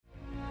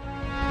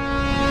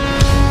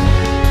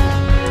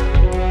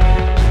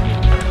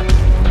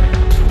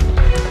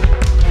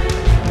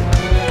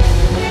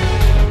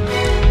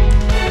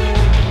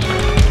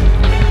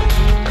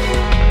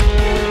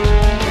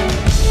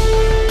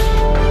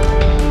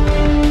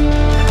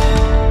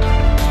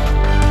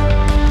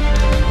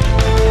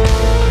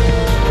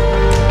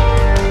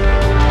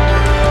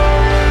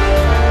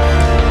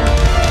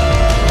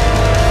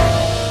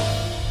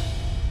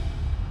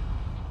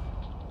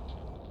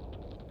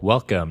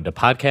Welcome to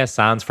Podcast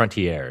Sans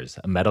Frontières,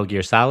 a Metal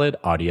Gear Solid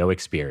audio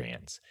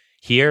experience.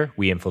 Here,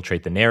 we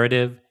infiltrate the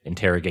narrative,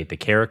 interrogate the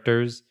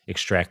characters,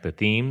 extract the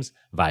themes,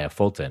 via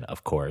Fulton,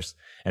 of course,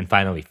 and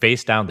finally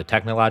face down the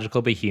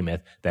technological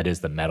behemoth that is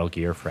the Metal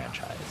Gear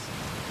franchise.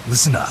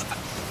 Listen up.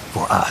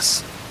 For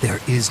us, there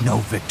is no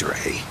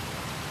victory.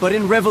 But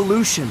in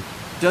Revolution,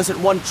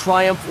 doesn't one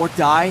triumph or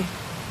die?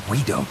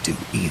 We don't do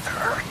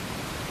either.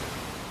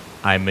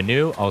 I'm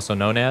Manu, also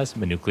known as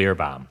Manuclear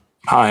Bomb.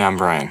 Hi, I'm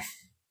Brian.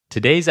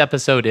 Today's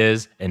episode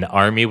is An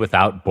Army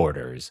Without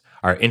Borders,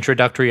 our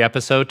introductory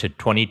episode to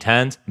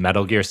 2010's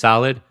Metal Gear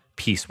Solid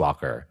Peace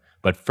Walker.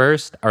 But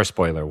first, our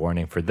spoiler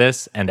warning for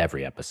this and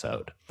every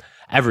episode.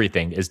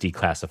 Everything is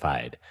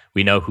declassified.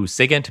 We know who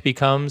Sigint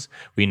becomes,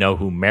 we know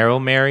who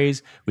Meryl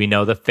marries, we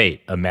know the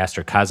fate of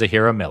Master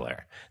Kazuhiro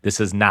Miller.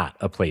 This is not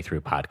a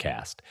playthrough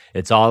podcast.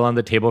 It's all on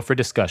the table for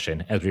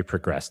discussion as we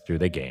progress through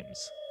the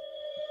games.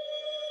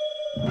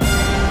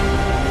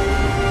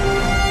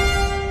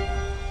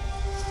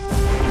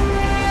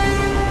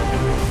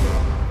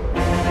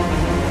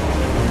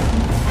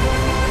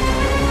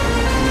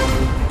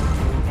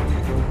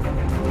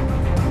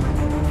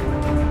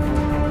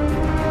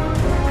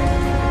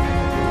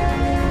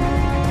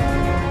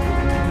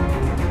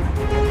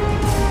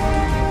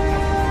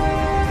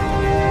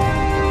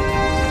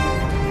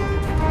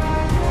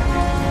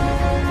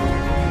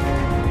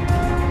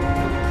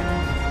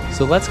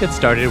 So let's get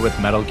started with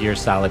Metal Gear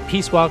Solid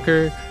Peace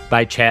Walker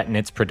by chatting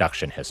its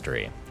production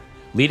history.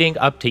 Leading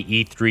up to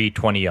E3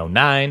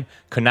 2009,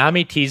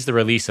 Konami teased the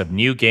release of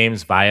new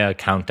games via a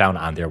countdown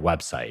on their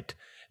website.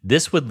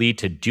 This would lead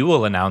to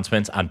dual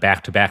announcements on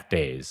back-to-back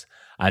days.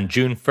 On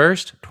June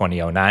 1st,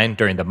 2009,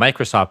 during the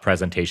Microsoft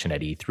presentation at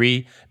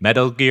E3,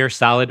 Metal Gear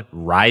Solid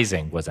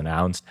Rising was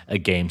announced, a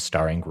game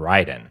starring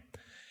Raiden.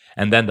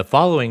 And then the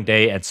following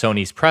day at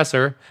Sony's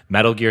presser,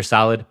 Metal Gear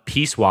Solid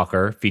Peace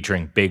Walker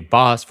featuring Big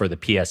Boss for the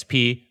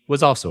PSP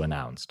was also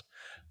announced.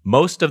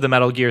 Most of the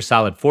Metal Gear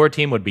Solid 4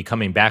 team would be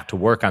coming back to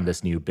work on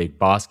this new Big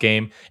Boss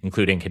game,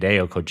 including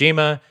Hideo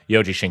Kojima,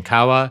 Yoji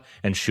Shinkawa,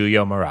 and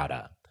Shuyo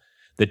Murata.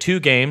 The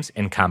two games,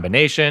 in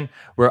combination,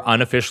 were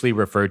unofficially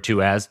referred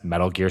to as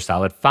Metal Gear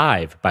Solid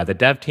 5 by the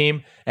dev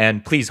team,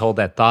 and please hold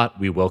that thought,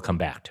 we will come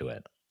back to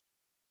it.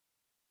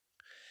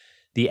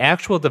 The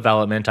actual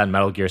development on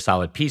Metal Gear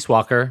Solid Peace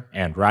Walker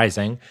and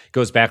Rising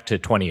goes back to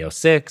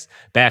 2006,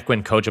 back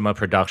when Kojima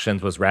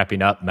Productions was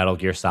wrapping up Metal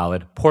Gear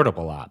Solid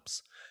Portable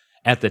Ops.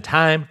 At the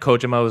time,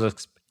 Kojima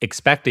was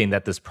expecting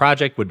that this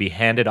project would be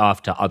handed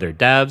off to other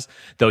devs,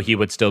 though he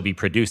would still be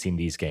producing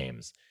these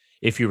games.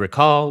 If you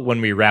recall,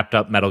 when we wrapped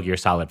up Metal Gear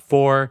Solid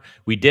 4,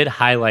 we did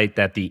highlight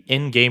that the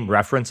in-game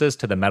references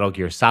to the Metal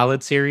Gear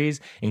Solid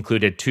series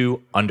included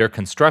two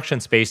under-construction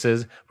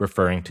spaces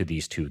referring to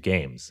these two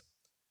games.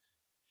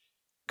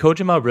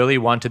 Kojima really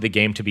wanted the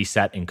game to be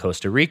set in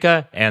Costa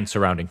Rica and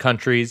surrounding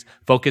countries,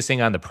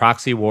 focusing on the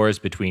proxy wars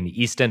between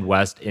East and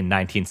West in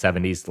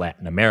 1970s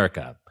Latin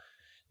America.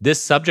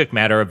 This subject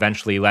matter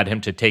eventually led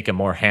him to take a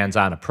more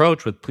hands-on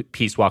approach with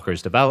Peace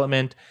Walker's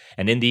development,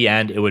 and in the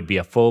end, it would be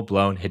a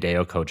full-blown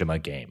Hideo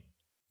Kojima game.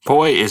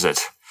 Boy, is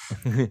it.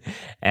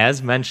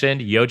 As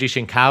mentioned,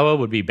 Yoji Shinkawa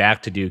would be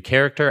back to do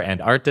character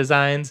and art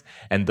designs,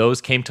 and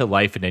those came to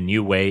life in a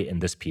new way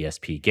in this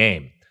PSP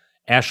game.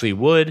 Ashley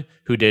Wood,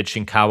 who did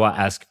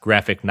Shinkawa-esque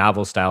graphic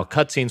novel-style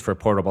cutscenes for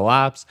Portable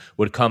Ops,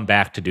 would come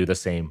back to do the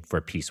same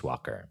for Peace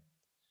Walker.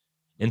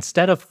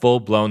 Instead of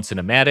full-blown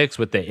cinematics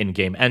with the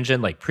in-game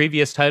engine like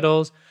previous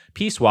titles,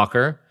 Peace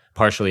Walker,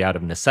 partially out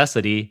of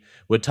necessity,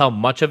 would tell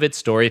much of its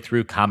story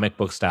through comic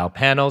book-style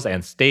panels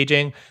and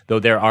staging, though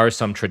there are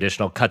some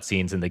traditional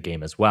cutscenes in the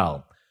game as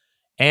well.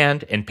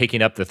 And, in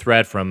picking up the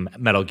thread from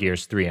Metal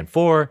Gears 3 and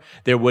 4,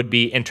 there would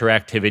be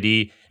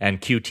interactivity and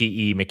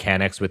QTE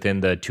mechanics within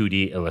the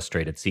 2D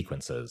illustrated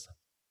sequences.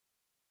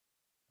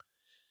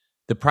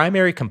 The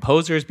primary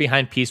composers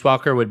behind Peace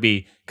Walker would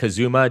be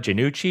Kazuma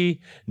Janucci,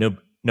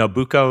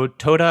 Nobuko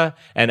Toda,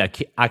 and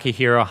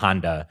Akihiro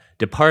Honda,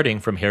 departing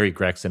from Harry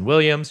Gregson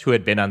Williams, who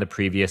had been on the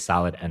previous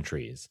Solid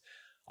entries.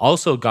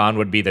 Also gone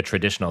would be the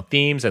traditional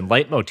themes and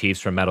leitmotifs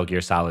from Metal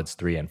Gear Solids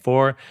 3 and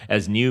 4,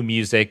 as new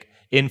music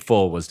in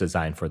full was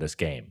designed for this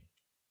game.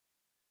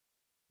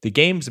 The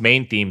game's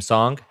main theme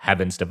song,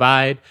 Heaven's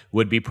Divide,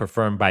 would be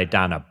performed by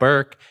Donna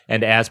Burke,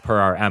 and as per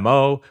our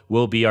MO,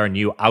 will be our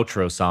new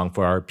outro song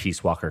for our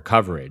Peace Walker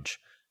coverage.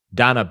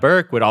 Donna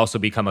Burke would also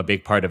become a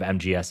big part of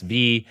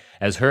MGS-V,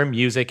 as her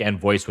music and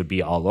voice would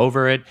be all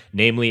over it,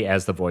 namely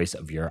as the voice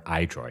of your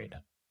iDroid.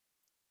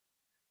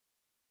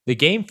 The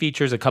game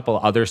features a couple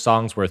other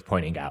songs worth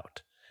pointing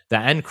out. The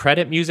end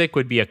credit music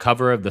would be a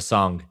cover of the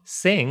song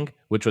Sing,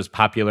 which was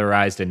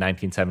popularized in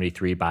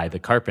 1973 by The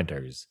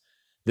Carpenters.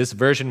 This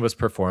version was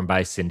performed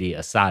by Cindy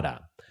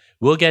Asada.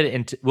 We'll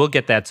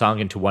get that song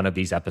into one of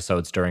these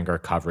episodes during our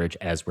coverage,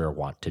 as we're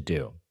wont to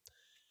do.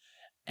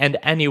 And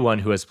anyone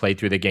who has played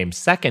through the game's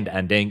second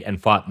ending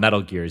and fought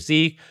Metal Gear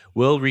Z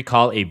will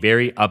recall a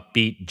very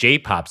upbeat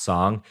J-pop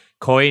song,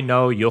 Koi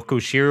no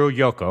Yokushiru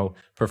Yoko,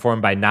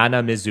 performed by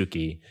Nana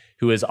Mizuki,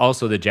 who is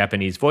also the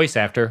Japanese voice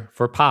actor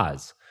for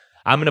Paz.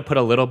 I'm going to put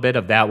a little bit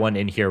of that one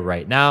in here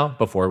right now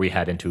before we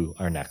head into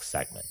our next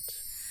segment.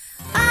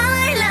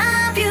 I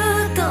love you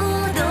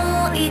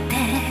届いて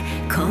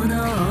この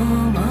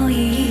想い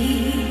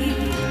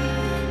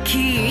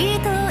きっ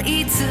と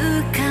い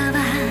つかは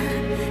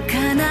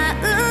叶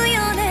う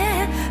よ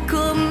ね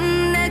こ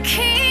んな気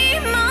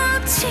持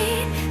ち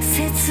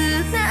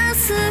切な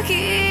すぎ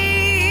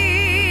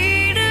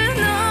る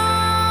の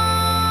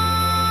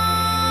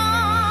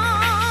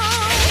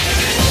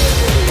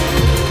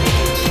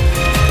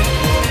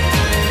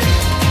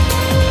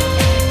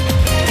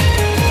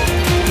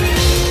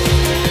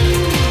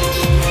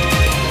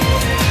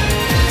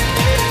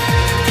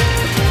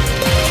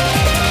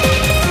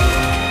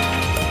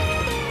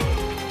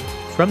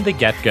From the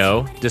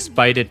get-go,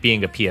 despite it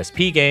being a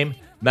PSP game,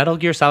 Metal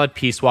Gear Solid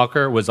Peace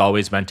Walker was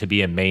always meant to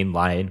be a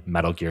mainline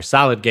Metal Gear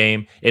Solid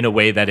game in a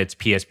way that its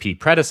PSP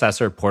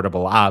predecessor,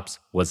 Portable Ops,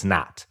 was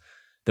not.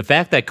 The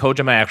fact that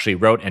Kojima actually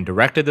wrote and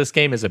directed this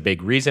game is a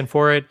big reason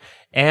for it,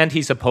 and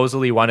he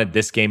supposedly wanted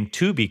this game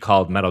to be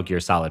called Metal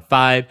Gear Solid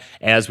 5,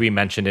 as we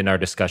mentioned in our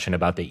discussion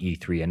about the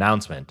E3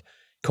 announcement.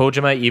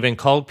 Kojima even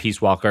called Peace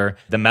Walker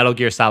the Metal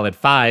Gear Solid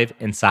 5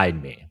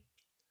 Inside Me.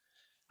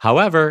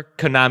 However,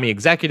 Konami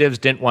executives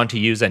didn't want to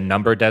use a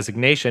number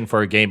designation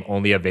for a game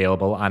only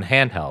available on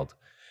handheld.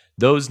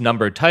 Those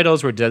numbered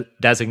titles were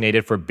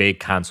designated for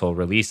big console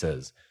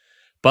releases.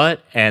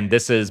 But, and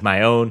this is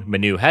my own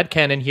Manu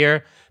headcanon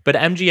here, but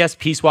MGS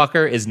Peace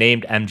Walker is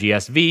named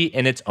MGSV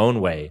in its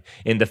own way,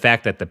 in the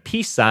fact that the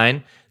peace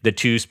sign, the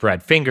two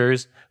spread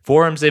fingers,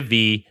 forms a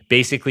V,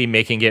 basically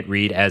making it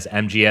read as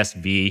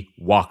MGSV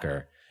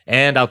Walker.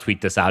 And I'll tweet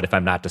this out if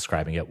I'm not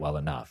describing it well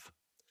enough.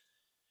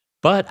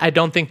 But I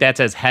don't think that's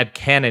as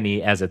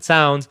headcanon-y as it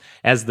sounds,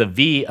 as the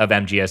V of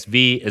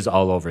MGSV is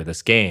all over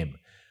this game.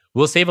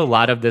 We'll save a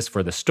lot of this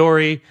for the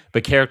story,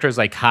 but characters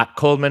like Hot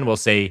Coldman will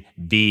say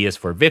V is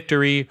for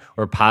victory,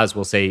 or Paz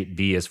will say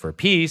V is for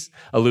peace,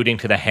 alluding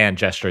to the hand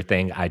gesture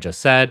thing I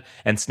just said,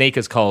 and Snake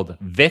is called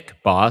Vic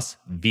Boss,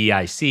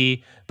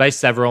 VIC, by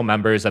several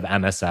members of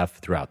MSF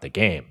throughout the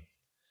game.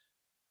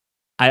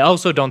 I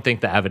also don't think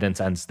the evidence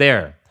ends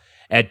there.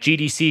 At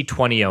GDC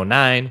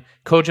 2009,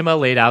 Kojima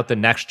laid out the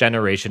next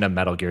generation of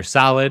Metal Gear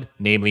Solid,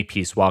 namely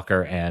Peace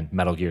Walker and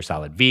Metal Gear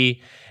Solid V,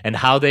 and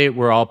how they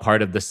were all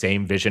part of the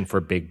same vision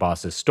for Big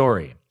Boss's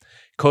story.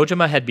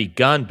 Kojima had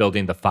begun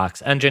building the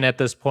Fox engine at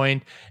this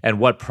point, and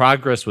what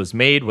progress was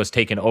made was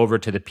taken over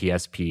to the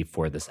PSP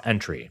for this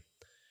entry.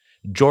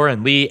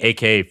 Joran Lee,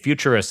 aka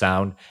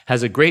Futurasound,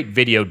 has a great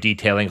video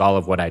detailing all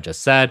of what I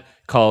just said,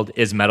 called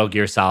Is Metal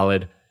Gear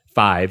Solid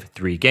 5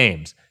 3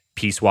 Games?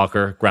 Peace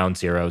Walker, Ground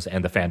Zeroes,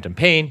 and The Phantom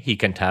Pain, he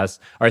contests,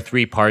 are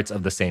 3 parts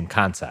of the same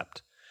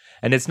concept.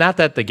 And it's not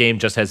that the game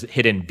just has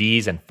hidden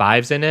V's and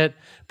 5's in it,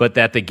 but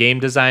that the game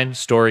design,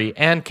 story,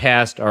 and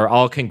cast are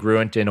all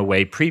congruent in a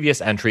way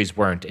previous entries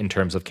weren't in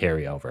terms of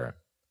carryover.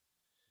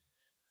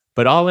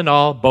 But all in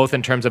all, both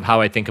in terms of how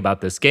I think about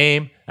this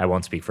game, I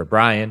won't speak for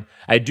Brian,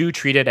 I do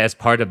treat it as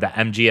part of the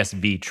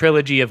MGSV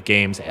trilogy of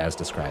games as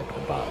described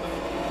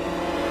above.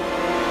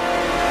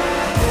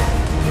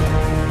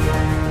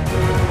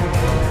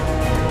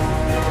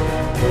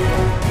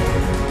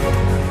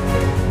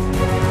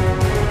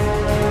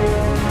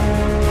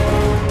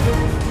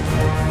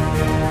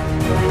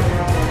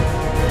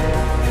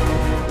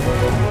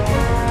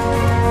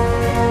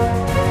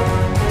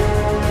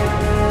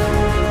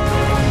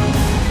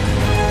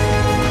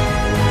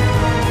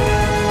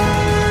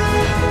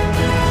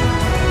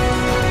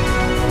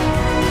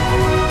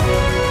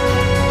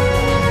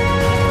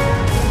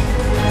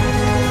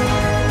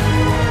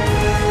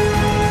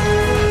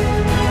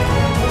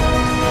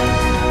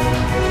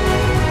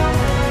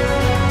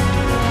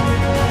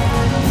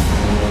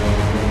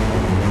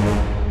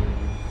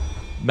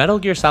 Metal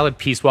Gear Solid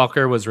Peace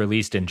Walker was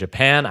released in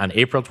Japan on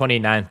April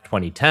 29,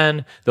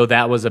 2010, though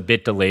that was a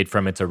bit delayed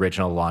from its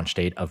original launch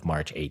date of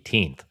March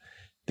 18th.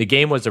 The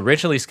game was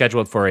originally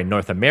scheduled for a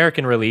North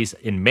American release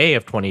in May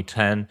of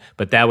 2010,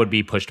 but that would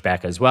be pushed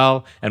back as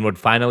well, and would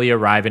finally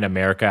arrive in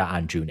America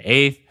on June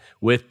 8th,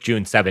 with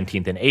June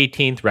 17th and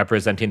 18th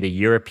representing the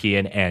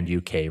European and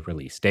UK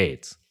release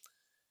dates.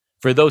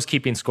 For those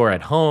keeping score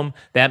at home,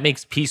 that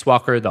makes Peace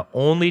Walker the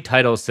only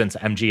title since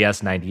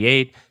MGS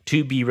 98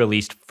 to be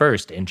released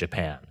first in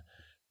Japan.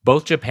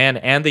 Both Japan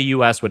and the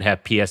US would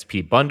have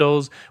PSP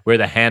bundles where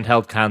the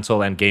handheld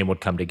console and game would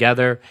come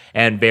together,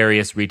 and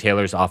various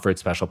retailers offered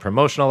special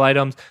promotional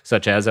items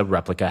such as a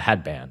replica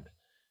headband.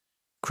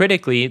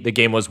 Critically, the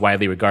game was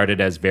widely regarded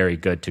as very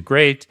good to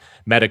great.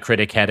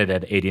 Metacritic had it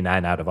at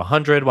 89 out of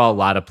 100, while a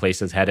lot of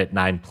places had it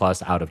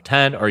 9+ out of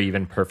 10, or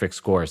even perfect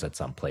scores at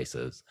some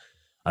places.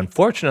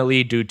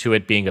 Unfortunately, due to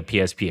it being a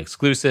PSP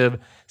exclusive,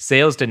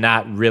 sales did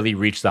not really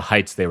reach the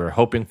heights they were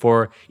hoping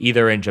for,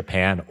 either in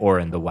Japan or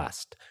in the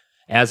West.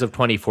 As of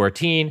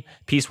 2014,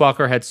 Peace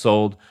Walker had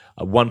sold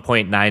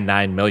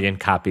 1.99 million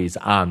copies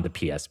on the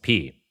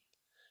PSP.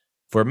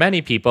 For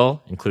many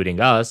people, including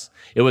us,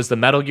 it was the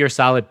Metal Gear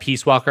Solid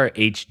Peace Walker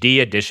HD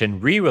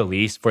Edition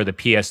re-release for the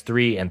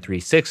PS3 and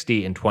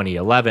 360 in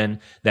 2011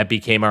 that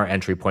became our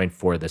entry point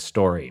for this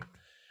story.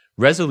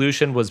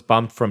 Resolution was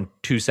bumped from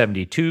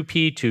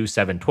 272p to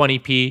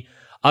 720p,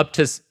 up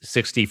to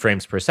 60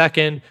 frames per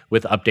second,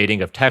 with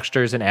updating of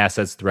textures and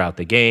assets throughout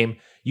the game,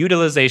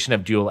 utilization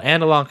of dual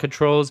analog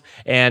controls,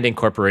 and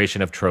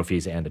incorporation of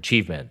trophies and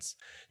achievements.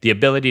 The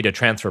ability to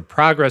transfer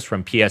progress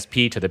from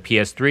PSP to the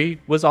PS3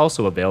 was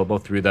also available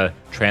through the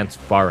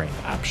transbarring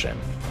option.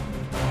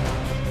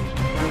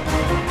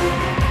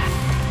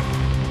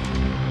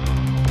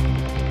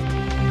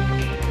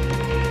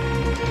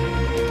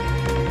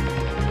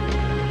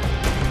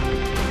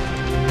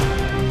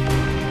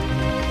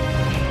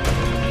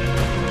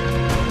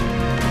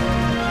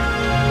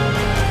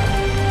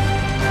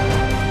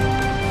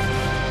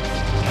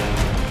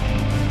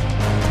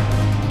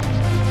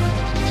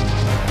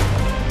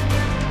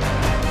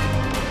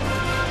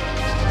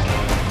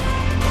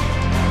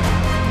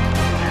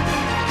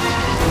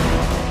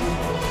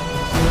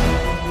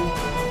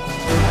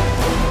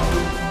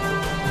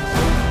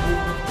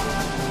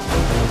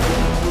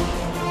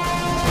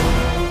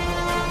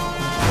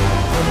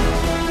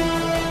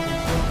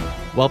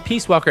 While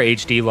Peace Walker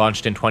HD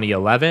launched in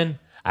 2011,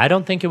 I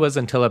don't think it was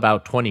until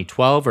about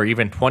 2012 or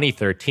even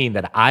 2013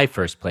 that I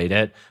first played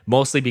it,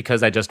 mostly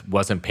because I just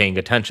wasn't paying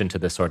attention to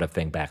this sort of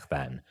thing back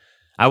then.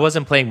 I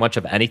wasn't playing much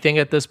of anything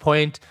at this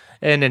point,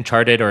 an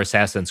Uncharted or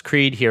Assassin's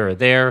Creed here or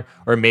there,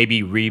 or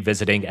maybe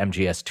revisiting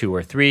MGS2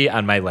 or 3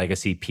 on my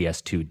legacy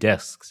PS2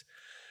 discs.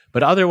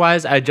 But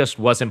otherwise, I just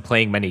wasn't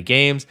playing many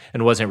games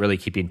and wasn't really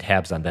keeping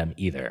tabs on them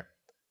either.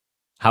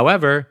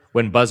 However,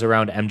 when buzz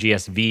around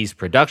MGS-V's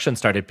production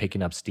started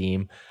picking up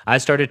steam, I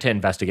started to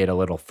investigate a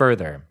little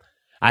further.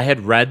 I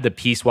had read the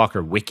Peace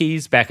Walker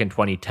wikis back in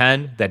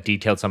 2010 that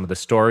detailed some of the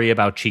story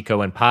about Chico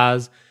and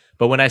Paz,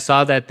 but when I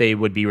saw that they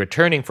would be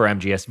returning for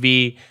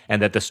MGS-V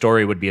and that the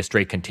story would be a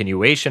straight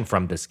continuation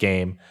from this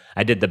game,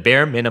 I did the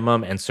bare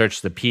minimum and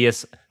searched the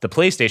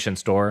PlayStation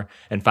Store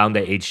and found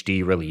the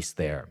HD release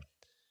there.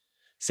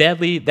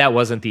 Sadly, that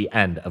wasn't the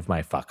end of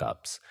my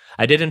fuck-ups.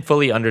 I didn't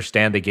fully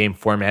understand the game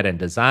format and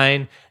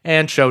design,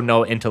 and showed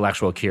no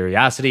intellectual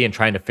curiosity in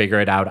trying to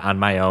figure it out on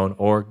my own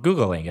or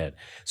Googling it,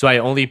 so I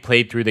only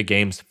played through the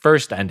game's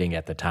first ending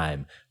at the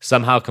time,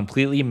 somehow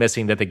completely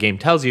missing that the game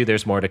tells you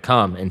there's more to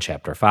come in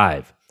Chapter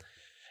 5.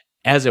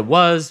 As it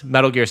was,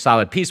 Metal Gear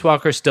Solid Peace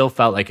Walker still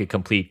felt like a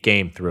complete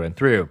game through and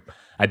through.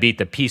 I beat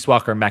the Peace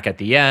Walker mech at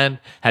the end,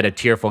 had a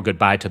tearful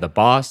goodbye to the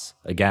boss,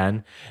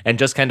 again, and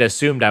just kinda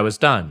assumed I was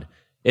done.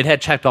 It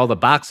had checked all the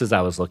boxes I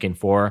was looking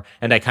for,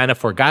 and I kind of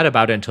forgot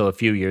about it until a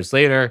few years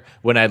later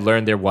when I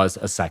learned there was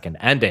a second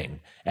ending,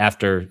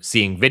 after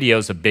seeing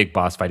videos of Big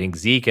Boss fighting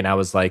Zeke, and I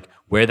was like,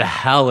 where the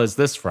hell is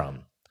this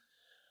from?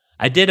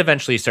 I did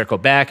eventually circle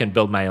back and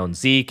build my own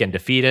Zeke and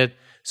defeat it,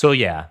 so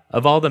yeah,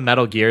 of all the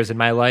Metal Gears in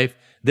my life,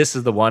 this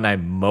is the one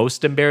I'm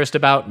most embarrassed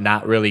about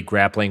not really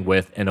grappling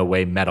with in a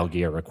way Metal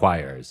Gear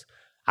requires.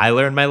 I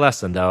learned my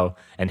lesson though,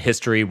 and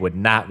history would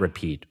not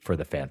repeat for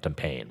the Phantom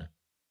Pain.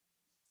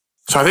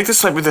 So I think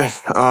this might be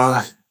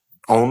the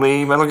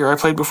only Metal Gear I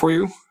played before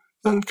you,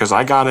 then, because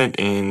I got it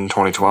in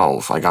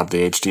 2012. I got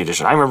the HD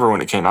edition. I remember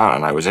when it came out,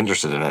 and I was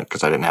interested in it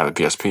because I didn't have a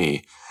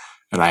PSP,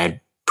 and I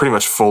had pretty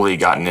much fully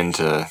gotten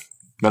into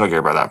Metal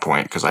Gear by that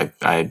point because I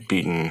had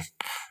beaten,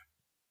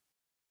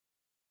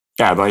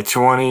 by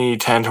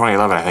 2010,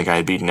 2011, I think I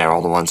had beaten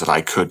all the ones that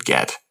I could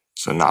get,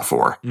 so not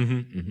 4.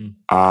 And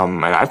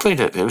I played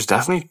it. It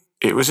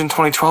was in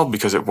 2012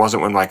 because it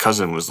wasn't when my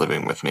cousin was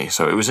living with me,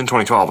 so it was in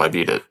 2012 I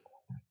beat it.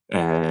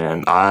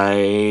 And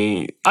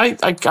I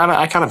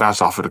kind of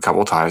bounced off it a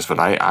couple of times, but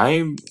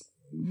I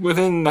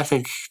within I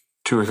think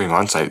 2 or 3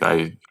 months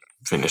I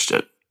finished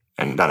it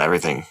and done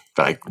everything.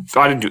 But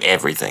I didn't do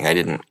everything. I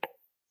didn't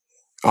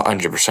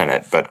 100%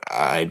 it, but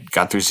I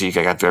got through Zeke.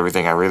 I got through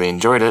everything. I really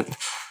enjoyed it,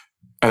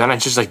 and then I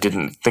just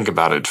didn't think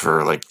about it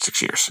for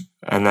 6 years.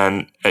 And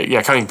then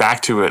coming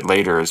back to it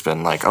later has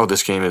been oh,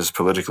 this game is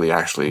politically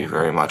actually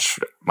very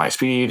much my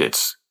speed.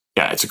 It's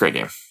a great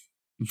game.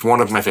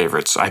 One of my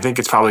favorites. I think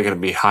it's probably going to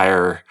be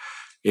higher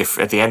if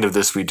at the end of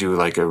this we do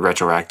a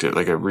retroactive,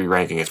 a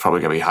re-ranking. It's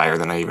probably going to be higher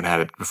than I even had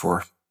it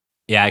before.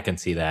 Yeah, I can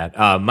see that.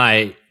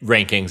 My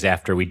rankings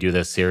after we do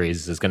this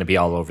series is going to be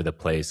all over the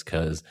place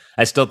because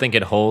I still think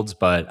it holds,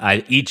 but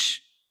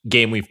each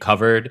game we've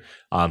covered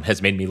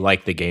has made me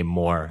like the game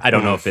more. I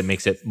don't know if it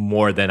makes it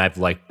more than I've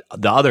liked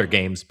the other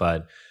games,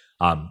 but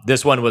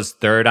this one was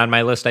 3rd on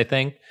my list, I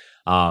think.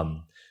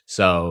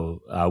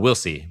 So we'll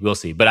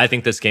see. But I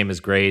think this game is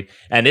great.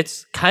 And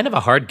it's kind of a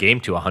hard game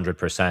to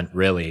 100%,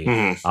 really.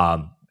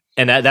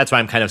 And that's why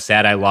I'm kind of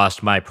sad I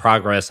lost my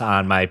progress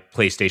on my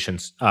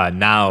PlayStation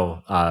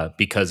Now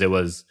because it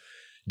was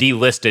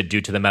delisted due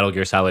to the Metal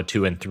Gear Solid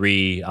 2 and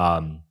 3,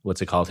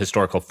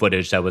 historical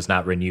footage that was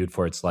not renewed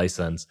for its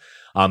license.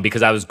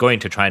 Because I was going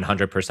to try and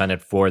 100%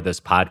 it for this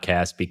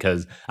podcast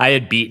because I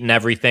had beaten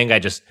everything.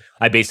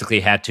 I basically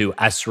had to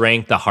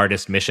S-rank the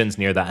hardest missions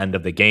near the end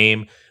of the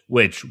game,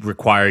 which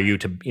require you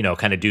to,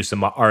 kind of do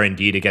some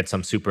R&D to get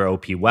some super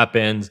OP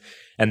weapons.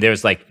 And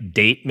there's like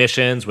date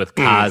missions with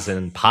Kaz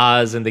and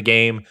Paz in the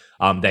game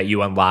that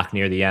you unlock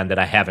near the end that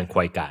I haven't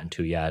quite gotten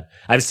to yet.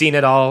 I've seen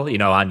it all,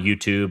 on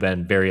YouTube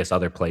and various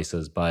other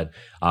places, but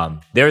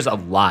there's a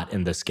lot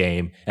in this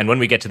game. And when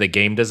we get to the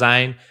game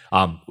design,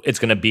 it's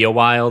going to be a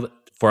while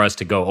for us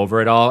to go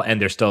over it all. And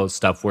there's still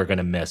stuff we're going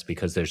to miss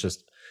because there's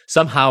just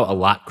somehow a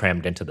lot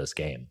crammed into this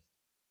game.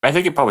 I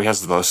think it probably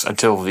has the most,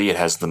 until V, it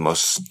has the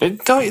most,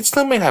 it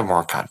still may have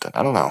more content.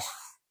 I don't know.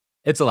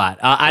 It's a lot.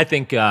 I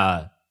think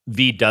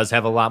V does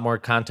have a lot more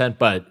content,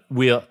 but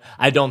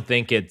I don't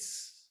think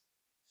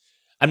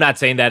I'm not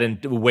saying that in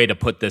a way to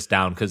put this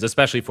down, because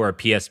especially for a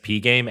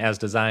PSP game as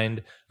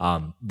designed,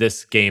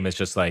 this game is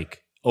just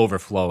like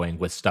overflowing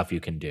with stuff you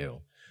can do.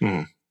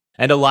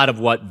 And a lot of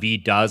what V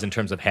does in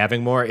terms of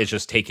having more is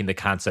just taking the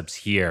concepts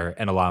here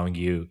and allowing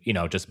you,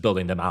 just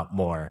building them out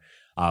more.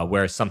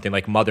 Whereas something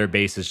like Mother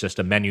Base is just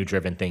a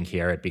menu-driven thing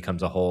here. It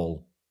becomes a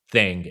whole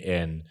thing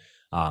in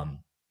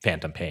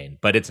Phantom Pain.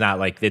 But it's not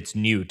like it's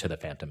new to the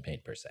Phantom Pain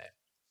per se.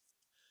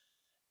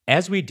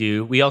 As we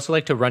do, we also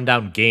like to run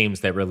down games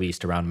that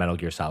released around Metal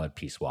Gear Solid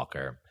Peace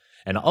Walker.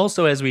 And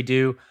also as we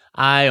do,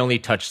 I only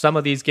touch some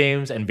of these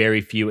games and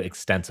very few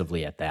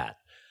extensively at that.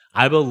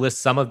 I will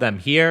list some of them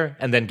here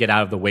and then get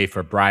out of the way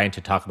for Brian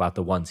to talk about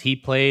the ones he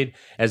played,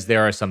 as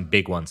there are some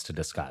big ones to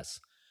discuss.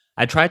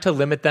 I tried to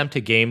limit them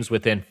to games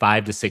within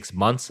 5 to 6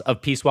 months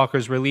of Peace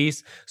Walker's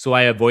release, so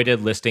I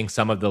avoided listing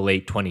some of the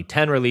late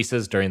 2010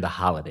 releases during the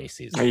holiday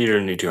season. You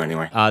don't need to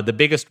anyway. The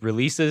biggest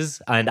releases,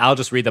 and I'll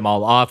just read them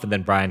all off, and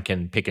then Brian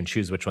can pick and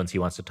choose which ones he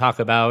wants to talk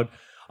about,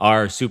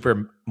 are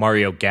Super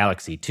Mario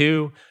Galaxy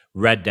 2,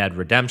 Red Dead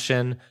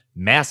Redemption,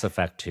 Mass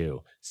Effect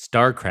 2,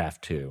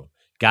 StarCraft 2,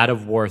 God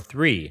of War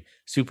 3,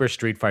 Super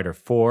Street Fighter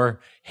 4,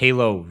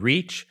 Halo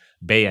Reach,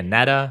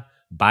 Bayonetta,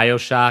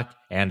 BioShock,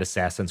 and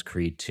Assassin's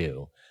Creed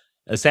 2.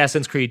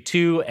 Assassin's Creed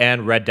 2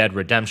 and Red Dead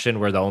Redemption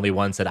were the only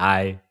ones that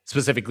I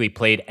specifically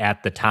played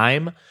at the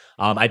time.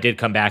 I did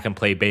come back and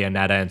play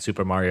Bayonetta and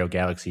Super Mario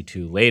Galaxy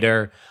 2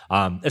 later.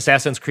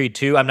 Assassin's Creed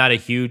 2, I'm not a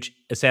huge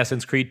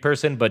Assassin's Creed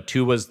person, but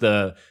 2 was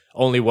the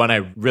only one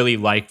I really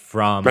liked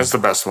from... That's the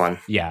best one.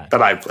 Yeah.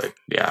 That I played,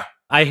 yeah.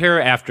 I hear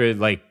after,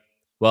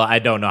 I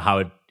don't know how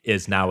it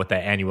is now with the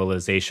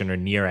annualization or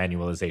near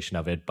annualization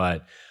of it,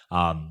 but...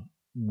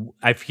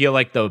 I feel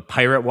like the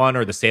pirate one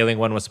or the sailing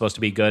one was supposed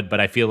to be good, but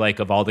I feel like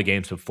of all the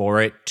games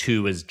before it,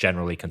 2 is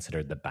generally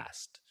considered the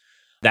best.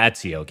 The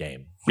Ezio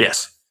game.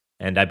 Yes.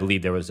 And I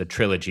believe there was a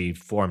trilogy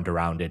formed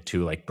around it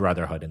too, like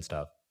Brotherhood and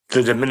stuff.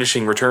 The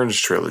Diminishing Returns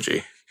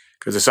trilogy.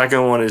 Because the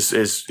second one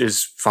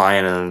is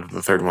fine and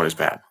the third one is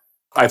bad.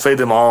 I played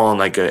them all in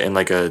like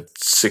a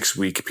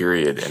 6-week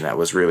period, and that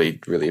was really,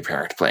 really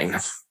apparent playing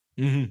them.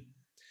 Mm-hmm.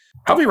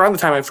 Probably around the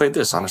time I played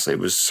this, honestly. It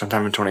was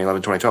sometime in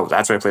 2011, 2012.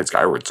 That's when I played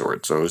Skyward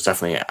Sword. So it was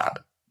definitely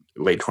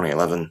late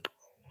 2011,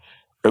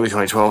 early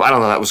 2012. I don't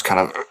know. That was kind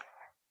of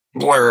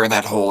blur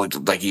that whole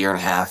year and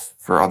a half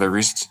for other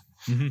reasons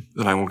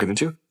that I won't get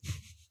into.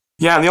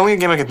 Yeah, and the only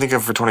game I can think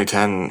of for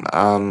 2010,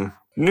 Fallout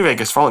New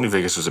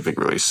Vegas was a big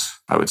release,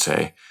 I would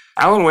say.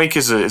 Alan Wake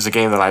is a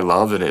game that I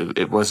love, and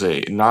it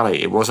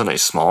wasn't a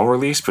small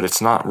release, but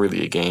it's not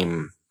really a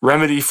game.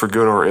 Remedy, for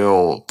good or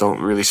ill,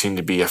 don't really seem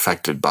to be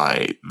affected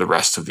by the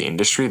rest of the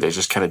industry. They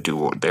just kind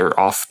of they're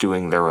off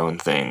doing their own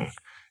thing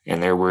in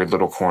their weird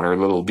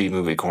little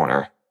B-movie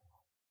corner.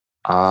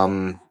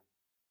 And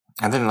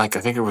then, I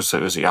think it was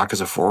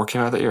Yakuza 4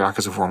 came out that year.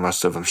 Yakuza 4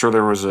 must have. I'm sure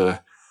there was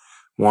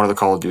one of the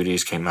Call of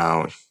Duties came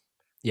out.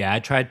 Yeah, I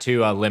tried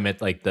to limit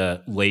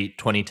the late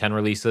 2010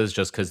 releases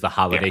just because the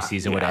holiday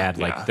season would add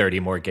 30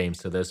 more games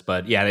to this.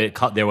 But yeah,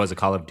 there was a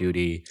Call of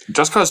Duty.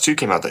 Just Cause 2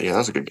 came out that year. That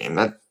was a good game.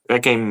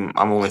 That game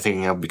I'm only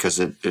thinking of because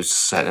it is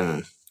set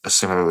in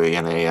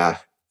a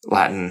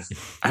Latin.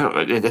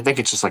 I think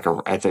it's just I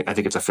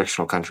think it's a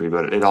fictional country,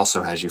 but it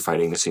also has you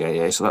fighting the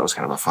CIA. So that was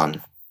kind of a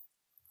fun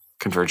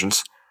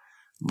convergence.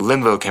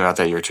 Limbo came out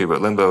that year too,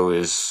 but Limbo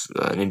is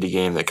an indie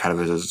game that kind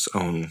of is its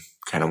own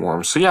kind of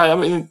worm. So yeah, I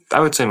mean, I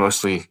would say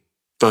mostly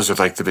those are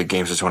the big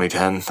games of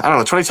 2010. I don't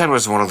know. 2010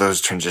 was one of those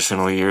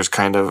transitional years,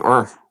 kind of,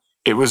 or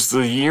it was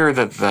the year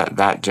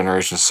that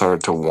generation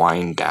started to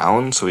wind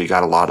down. So we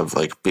got a lot of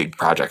big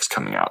projects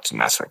coming out. So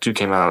Mass Effect 2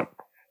 came out.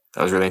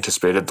 That was really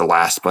anticipated. The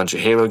last bunch of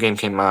Halo game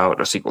came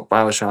out. A sequel to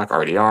BioShock,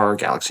 RDR,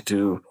 Galaxy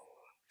 2.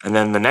 And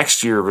then the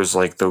next year was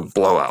the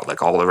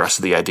blowout. All the rest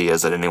of the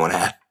ideas that anyone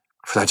had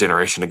for that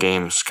generation of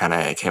games kind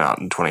of came out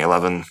in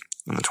 2011.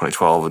 And the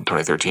 2012 and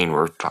 2013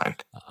 were fine.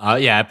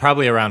 Yeah,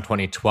 probably around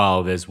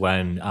 2012 is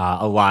when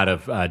a lot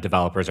of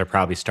developers are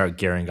probably start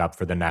gearing up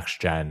for the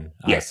next gen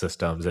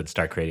systems and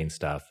start creating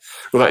stuff.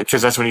 Well,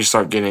 because that's when you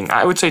start getting.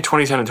 I would say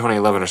 2010 and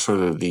 2011 are sort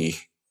of the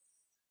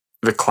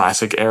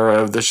classic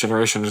era of this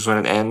generation is when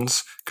it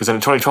ends. Because then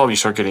in 2012 you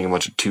start getting a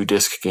bunch of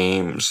 2-disc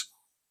games.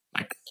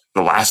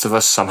 The Last of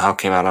Us somehow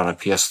came out on a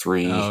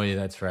PS3. Oh yeah,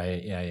 that's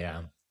right.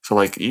 Yeah.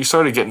 So you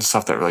started getting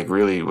stuff that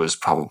really was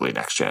probably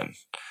next gen.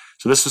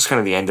 So this was kind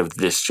of the end of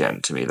this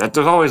gen to me.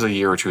 There's always a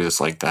year or two that's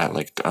like that.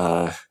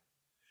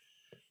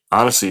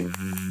 honestly,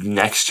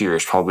 next year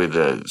is probably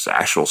the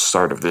actual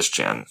start of this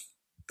gen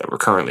that we're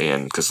currently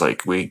in, because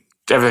like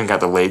everything got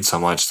delayed so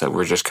much that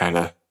we're just kind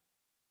of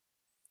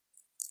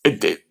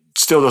it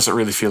still doesn't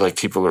really feel like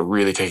people are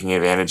really taking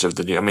advantage of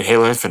the new. I mean,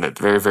 Halo Infinite,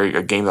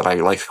 a game that I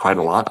liked quite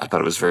a lot. I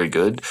thought it was very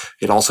good.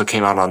 It also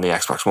came out on the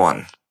Xbox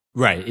One.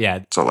 Right. Yeah.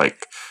 So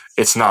like,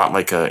 it's not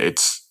like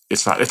it's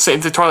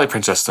the Twilight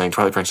Princess thing.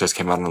 Twilight Princess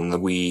came out on the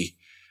Wii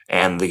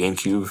and the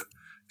GameCube,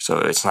 so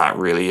it's not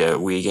really a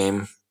Wii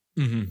game.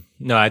 Mm-hmm.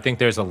 No, I think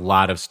there's a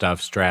lot of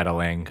stuff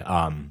straddling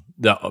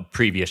the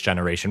previous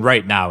generation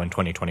right now in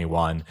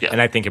 2021. Yeah. And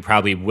I think it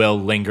probably will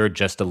linger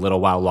just a little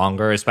while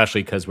longer,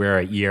 especially because we're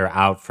a year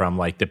out from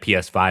like the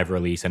PS5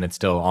 release and it's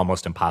still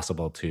almost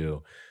impossible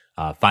to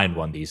find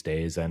one these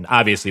days. And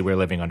obviously we're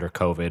living under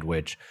COVID,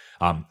 which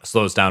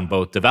slows down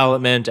both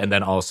development and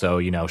then also,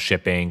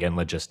 shipping and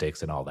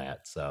logistics and all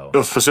that. So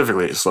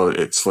specifically,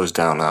 it slows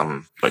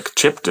down like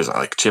chip design,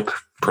 like chip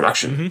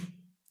production. Mm-hmm.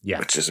 Yeah,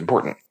 which is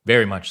important.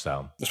 Very much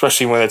so.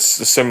 Especially when it's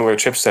the similar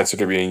chipsets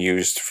that are being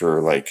used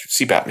for like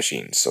CPAP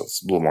machines. So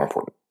it's a little more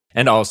important.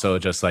 And also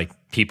just like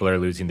people are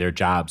losing their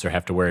jobs or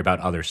have to worry about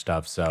other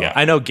stuff. So yeah.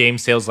 I know game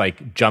sales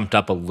like jumped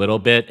up a little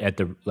bit at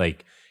the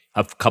like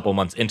a couple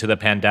months into the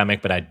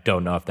pandemic, but I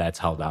don't know if that's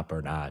held up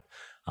or not.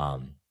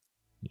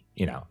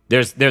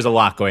 There's a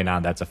lot going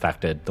on that's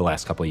affected the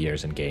last couple of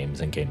years in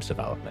games and games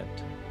development.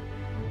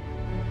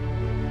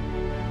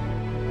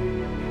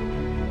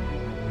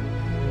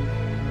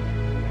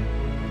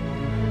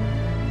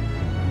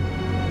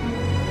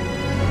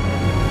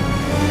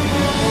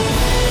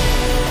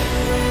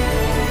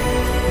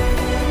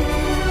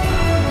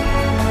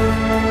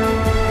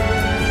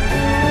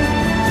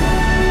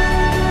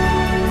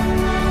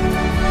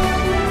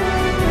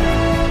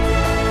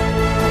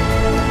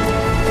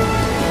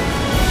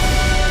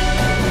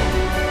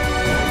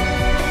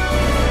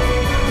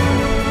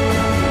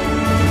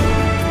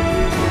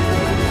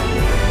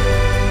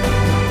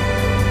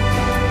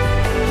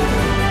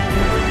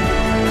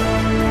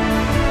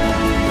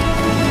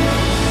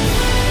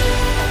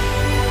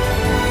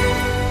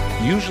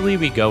 Usually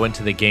we go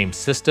into the game's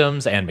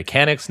systems and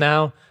mechanics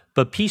now,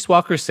 but Peace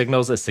Walker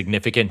signals a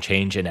significant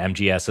change in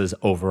MGS's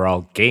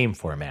overall game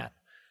format.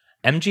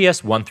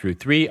 MGS 1 through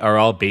 3 are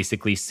all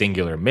basically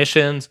singular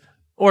missions,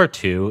 or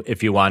 2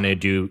 if you want to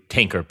do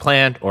Tanker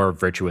Plant or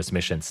Virtuous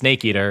Mission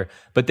Snake Eater,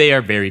 but they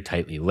are very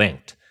tightly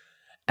linked.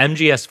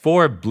 MGS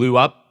 4 blew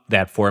up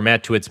that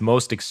format to its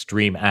most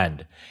extreme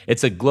end.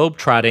 It's a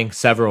globe-trotting,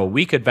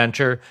 several-week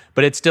adventure,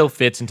 but it still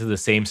fits into the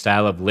same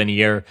style of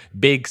linear,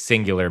 big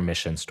singular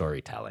mission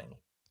storytelling.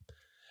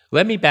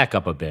 Let me back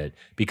up a bit,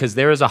 because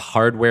there is a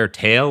hardware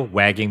tail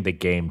wagging the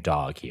game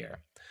dog here.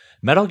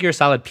 Metal Gear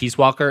Solid Peace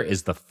Walker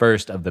is the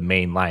first of the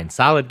mainline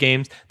Solid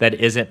games that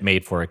isn't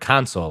made for a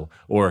console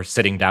or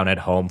sitting down at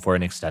home for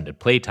an extended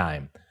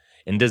playtime.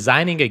 In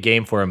designing a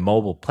game for a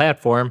mobile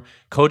platform,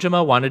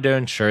 Kojima wanted to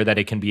ensure that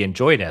it can be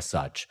enjoyed as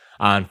such,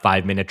 on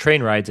 5-minute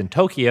train rides in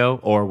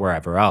Tokyo or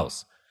wherever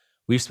else.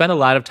 We've spent a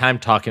lot of time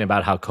talking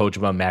about how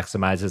Kojima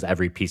maximizes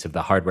every piece of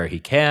the hardware he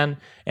can,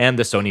 and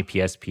the Sony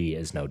PSP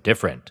is no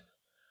different.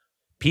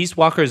 Peace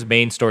Walker's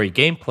main story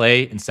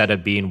gameplay, instead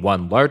of being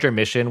one larger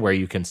mission where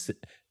you can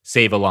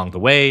save along the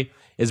way,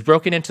 is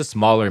broken into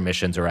smaller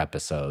missions or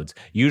episodes,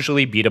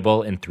 usually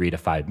beatable in 3 to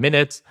 5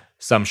 minutes,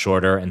 some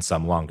shorter and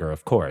some longer,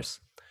 of course.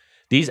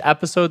 These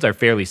episodes are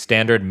fairly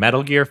standard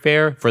Metal Gear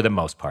fare for the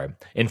most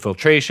part.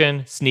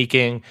 Infiltration,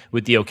 sneaking,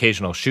 with the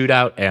occasional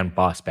shootout and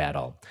boss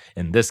battle.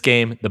 In this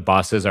game, the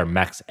bosses are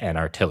mechs and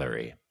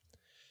artillery.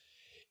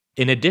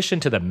 In addition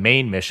to the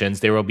main missions,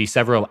 there will be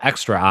several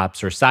extra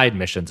ops or side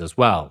missions as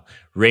well,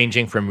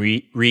 ranging from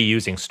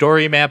reusing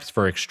story maps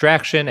for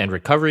extraction and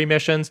recovery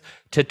missions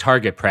to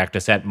target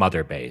practice at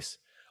Mother Base.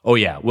 Oh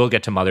yeah, we'll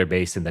get to Mother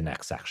Base in the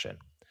next section.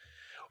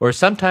 Or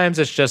sometimes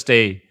it's just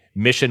a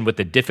mission with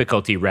the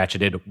difficulty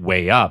ratcheted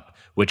way up,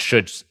 which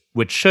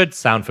should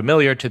sound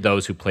familiar to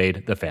those who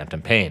played The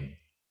Phantom Pain.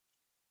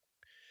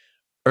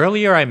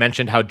 Earlier, I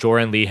mentioned how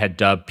Joran Lee had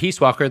dubbed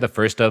Peace Walker the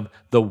first of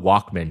the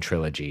Walkman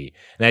trilogy,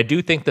 and I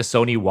do think the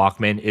Sony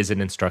Walkman is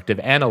an instructive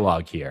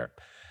analog here.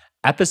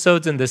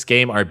 Episodes in this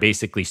game are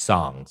basically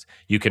songs.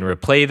 You can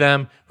replay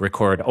them,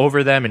 record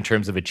over them in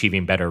terms of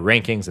achieving better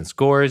rankings and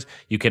scores,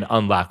 you can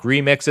unlock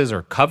remixes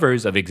or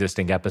covers of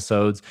existing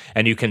episodes,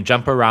 and you can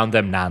jump around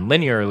them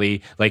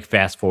non-linearly, like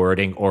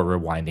fast-forwarding or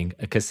rewinding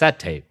a cassette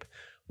tape.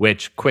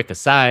 Which, quick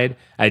aside,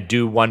 I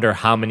do wonder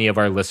how many of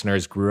our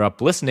listeners grew up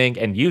listening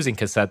and using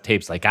cassette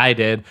tapes like I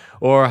did,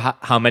 or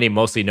how many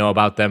mostly know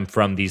about them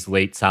from these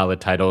late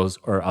Solid titles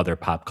or other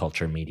pop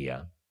culture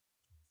media.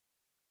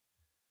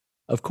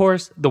 Of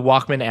course, the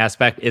Walkman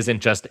aspect isn't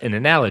just an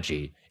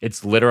analogy.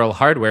 It's literal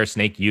hardware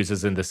Snake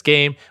uses in this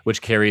game,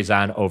 which carries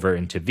on over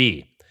into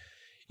V.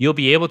 You'll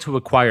be able to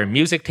acquire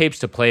music tapes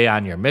to play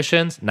on your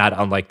missions, not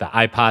unlike the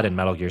iPod in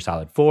Metal Gear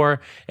Solid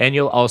 4, and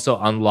you'll also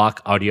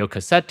unlock audio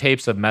cassette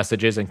tapes of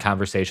messages and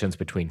conversations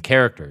between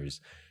characters.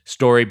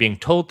 Story being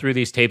told through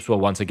these tapes will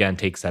once again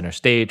take center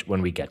stage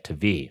when we get to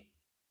V.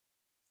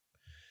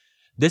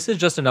 This is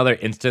just another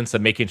instance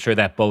of making sure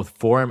that both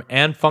form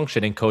and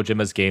function in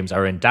Kojima's games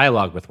are in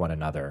dialogue with one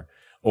another,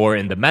 or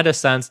in the meta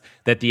sense,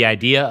 that the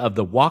idea of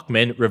the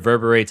Walkman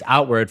reverberates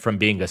outward from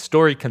being a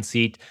story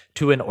conceit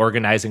to an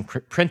organizing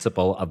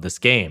principle of this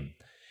game.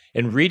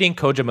 In reading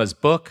Kojima's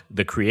book,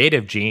 The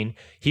Creative Gene,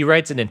 he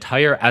writes an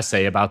entire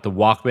essay about the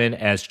Walkman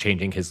as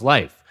changing his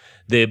life,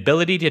 the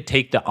ability to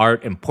take the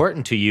art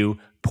important to you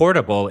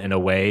portable in a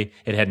way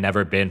it had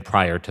never been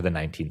prior to the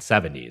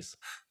 1970s.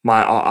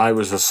 I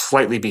was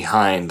slightly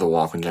behind the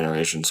Walkman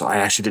generation, so I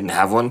actually didn't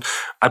have one.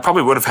 I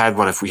probably would have had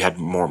one if we had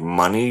more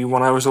money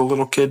when I was a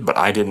little kid, but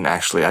I didn't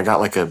actually. I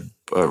got like a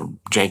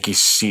janky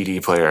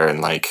CD player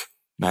in like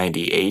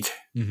 98.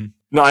 Mm-hmm.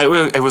 No,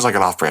 it was like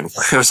an off-brand.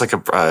 It was like a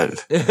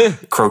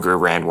Kroger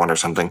brand one or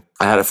something.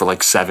 I had it for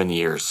like 7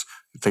 years.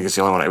 I think it's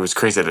the only one. It was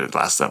crazy that it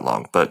lasted that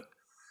long, but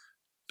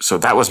so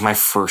that was my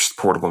first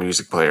portable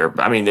music player.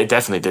 I mean, it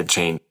definitely did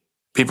change.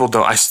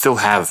 I still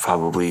have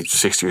probably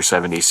 60 or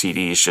 70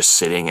 CDs just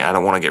sitting. I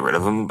don't want to get rid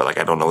of them, but like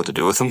I don't know what to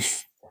do with them.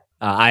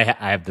 I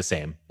have the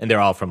same, and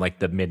they're all from like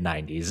the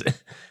mid-90s.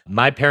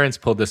 My parents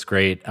pulled this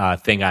great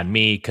thing on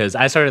me because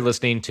I started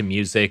listening to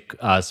music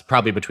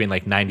probably between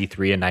like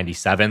 93 and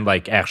 97,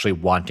 like actually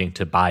wanting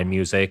to buy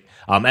music.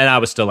 And I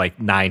was still like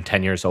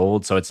 9-10 years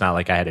old, so it's not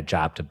like I had a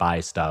job to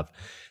buy stuff.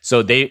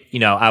 So we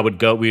would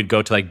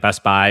go to like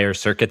Best Buy or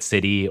Circuit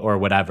City or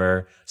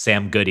whatever,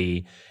 Sam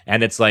Goody,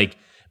 and it's like,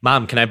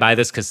 Mom, can I buy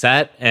this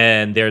cassette?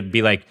 And there'd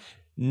be like,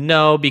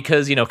 no,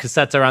 because,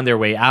 cassettes are on their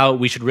way out.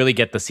 We should really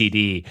get the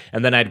CD.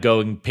 And then I'd go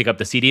and pick up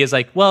the CD. It's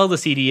like, well, the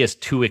CD is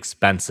too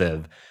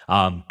expensive.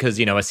 Because,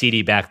 a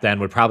CD back then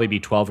would probably be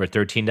 $12 or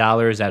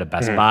 $13 at a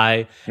Best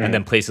Buy. Mm-hmm. And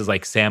then places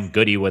like Sam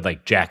Goody would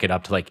like jack it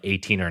up to like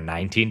 $18 or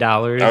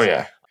 $19. Oh,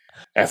 yeah.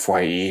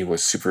 FYE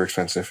was super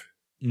expensive.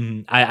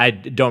 I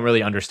don't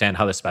really understand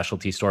how the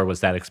specialty store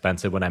was that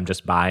expensive when I'm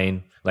just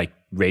buying like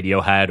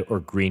Radiohead or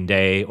Green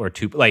Day or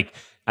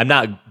I'm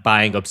not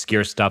buying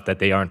obscure stuff that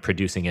they aren't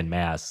producing in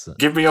mass.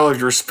 Give me all of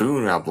your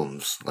Spoon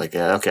albums. Like,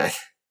 okay.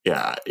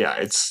 Yeah.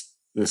 It's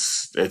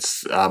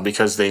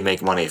because they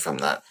make money from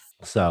that.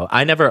 So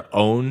I never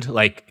owned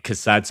like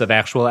cassettes of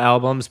actual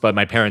albums, but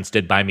my parents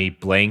did buy me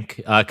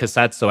blank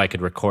cassettes so I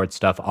could record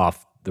stuff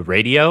off the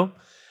radio.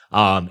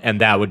 And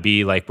that would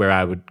be like where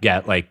I would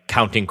get like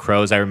Counting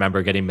Crows. I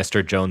remember getting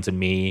Mr. Jones and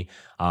Me.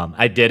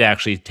 I did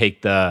actually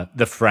take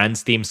the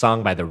Friends theme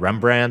song by the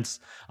Rembrandts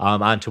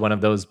onto one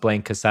of those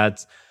blank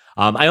cassettes.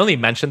 I only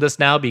mention this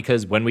now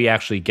because when we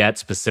actually get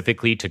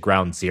specifically to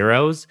Ground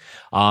Zeroes,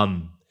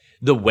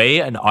 the way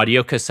an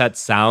audio cassette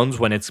sounds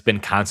when it's been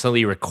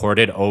constantly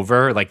recorded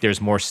over, like there's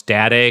more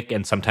static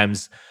and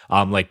sometimes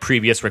like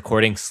previous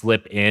recordings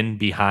slip in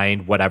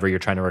behind whatever you're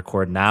trying to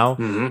record now,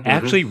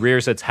 actually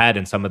rears its head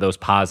in some of those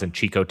Paz and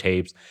Chico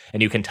tapes.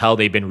 And you can tell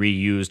they've been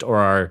reused or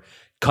are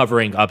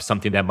covering up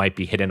something that might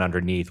be hidden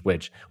underneath,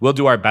 which we'll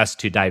do our best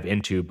to dive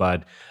into.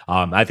 But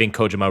I think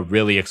Kojima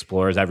really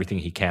explores everything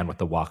he can with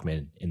the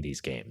Walkman in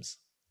these games.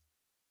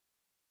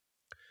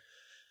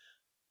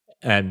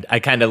 And I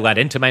kind of led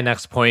into my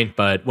next point,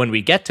 but when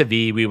we get to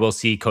V, we will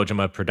see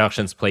Kojima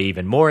Productions play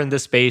even more in the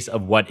space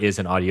of what is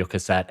an audio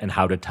cassette and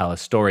how to tell a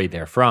story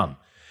therefrom.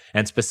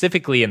 And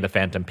specifically in The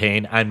Phantom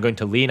Pain, I'm going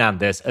to lean on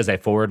this as I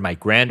forward my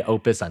grand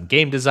opus on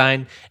game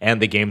design and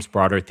the game's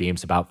broader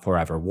themes about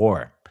forever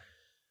war.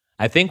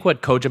 I think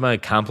what Kojima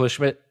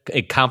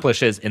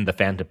accomplishes in The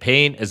Phantom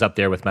Pain is up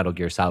there with Metal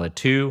Gear Solid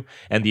 2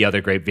 and the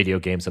other great video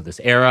games of this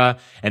era,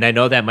 and I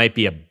know that might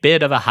be a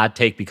bit of a hot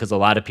take because a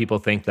lot of people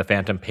think The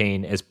Phantom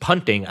Pain is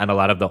punting on a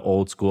lot of the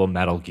old school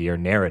Metal Gear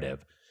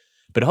narrative.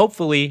 But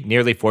hopefully,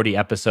 nearly 40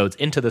 episodes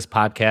into this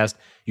podcast,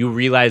 you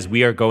realize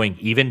we are going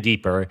even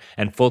deeper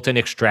and Fulton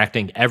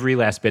extracting every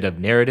last bit of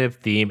narrative,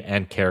 theme,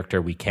 and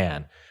character we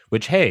can,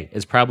 which, hey,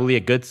 is probably a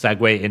good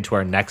segue into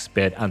our next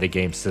bit on the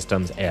game's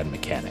systems and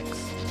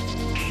mechanics.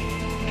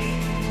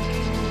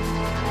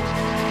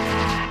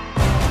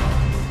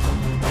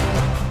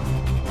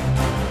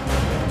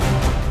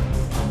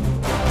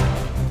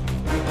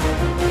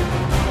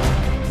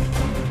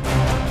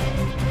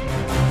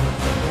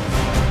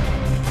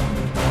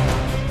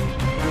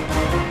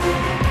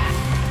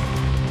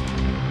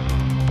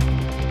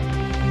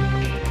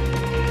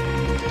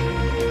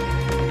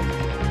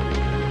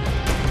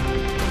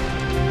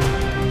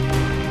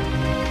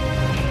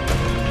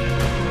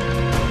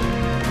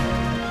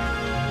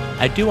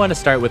 I do want to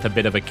start with a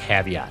bit of a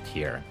caveat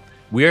here.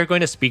 We are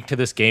going to speak to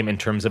this game in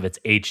terms of its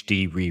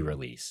HD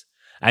re-release.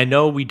 I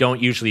know we don't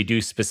usually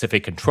do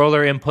specific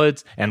controller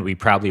inputs, and we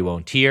probably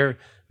won't here,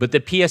 but the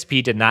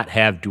PSP did not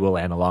have dual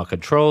analog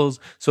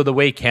controls, so the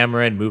way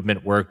camera and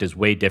movement worked is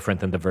way different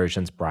than the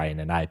versions Brian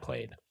and I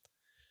played.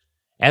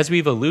 As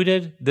we've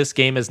alluded, this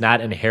game is not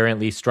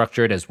inherently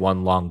structured as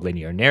one long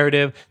linear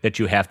narrative that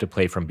you have to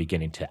play from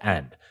beginning to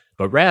end,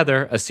 but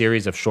rather a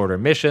series of shorter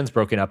missions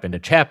broken up into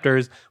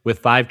chapters with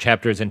 5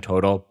 chapters in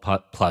total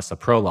plus a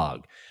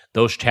prologue.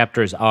 Those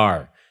chapters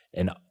are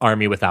An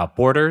Army Without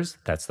Borders,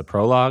 that's the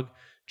prologue.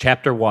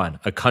 Chapter 1,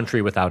 A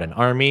Country Without an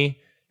Army.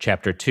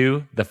 Chapter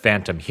 2, The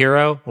Phantom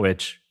Hero,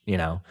 which,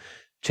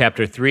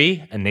 Chapter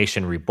 3, A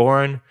Nation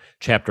Reborn,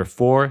 Chapter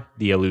 4,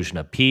 The Illusion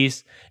of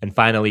Peace, and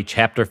finally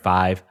Chapter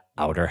 5,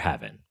 Outer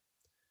Heaven.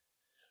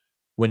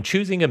 When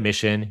choosing a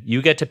mission,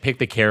 you get to pick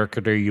the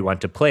character you want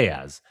to play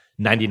as.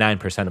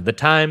 99% of the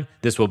time,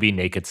 this will be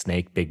Naked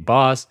Snake Big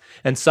Boss,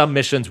 and some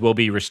missions will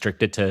be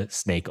restricted to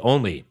Snake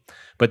only.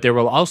 But there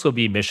will also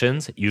be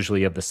missions,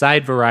 usually of the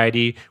side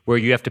variety, where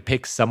you have to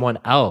pick someone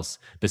else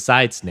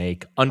besides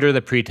Snake under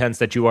the pretense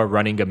that you are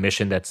running a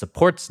mission that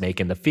supports Snake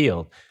in the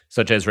field,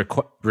 such as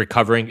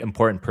recovering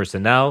important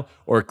personnel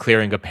or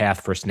clearing a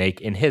path for Snake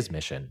in his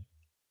mission.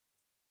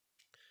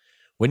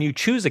 When you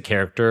choose a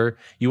character,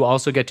 you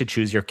also get to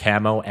choose your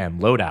camo and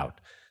loadout.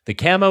 The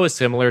camo is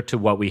similar to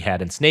what we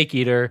had in Snake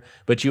Eater,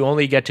 but you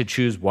only get to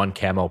choose one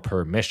camo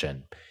per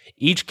mission.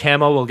 Each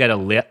camo will get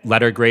a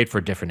letter grade for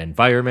different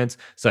environments,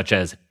 such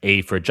as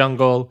A for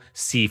jungle,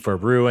 C for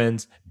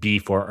ruins, B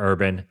for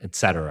urban,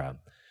 etc.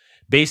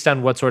 Based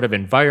on what sort of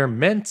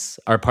environments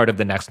are part of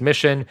the next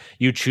mission,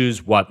 you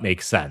choose what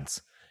makes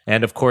sense.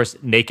 And of course,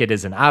 naked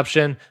is an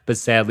option, but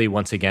sadly,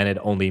 once again, it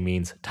only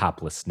means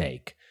topless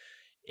Snake.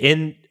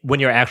 When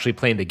you're actually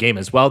playing the game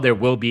as well, there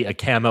will be a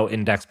camo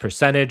index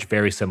percentage,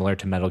 very similar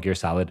to Metal Gear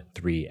Solid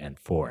 3 and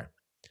 4.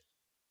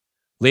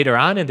 Later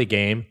on in the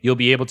game, you'll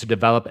be able to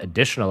develop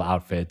additional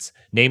outfits,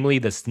 namely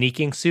the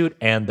sneaking suit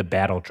and the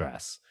battle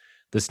dress.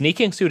 The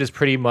sneaking suit is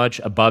pretty much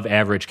above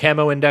average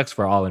camo index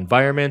for all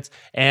environments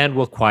and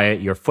will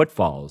quiet your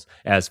footfalls,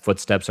 as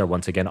footsteps are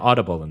once again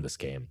audible in this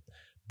game.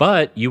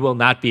 But you will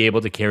not be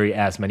able to carry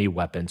as many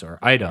weapons or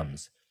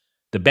items.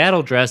 The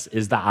battle dress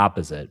is the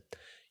opposite.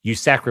 You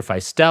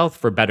sacrifice stealth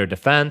for better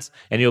defense,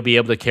 and you'll be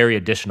able to carry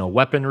additional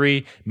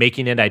weaponry,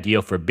 making it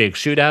ideal for big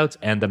shootouts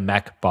and the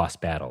mech boss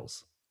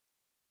battles.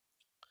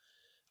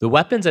 The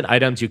weapons and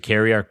items you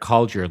carry are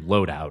called your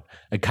loadout,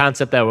 a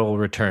concept that will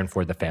return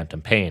for the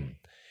Phantom Pain.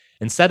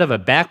 Instead of a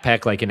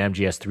backpack like in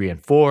MGS 3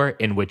 and 4,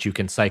 in which you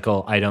can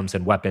cycle items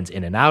and weapons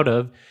in and out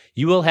of,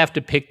 you will have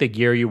to pick the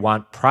gear you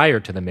want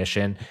prior to the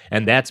mission,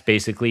 and that's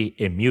basically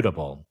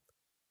immutable.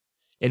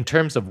 In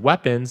terms of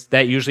weapons,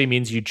 that usually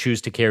means you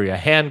choose to carry a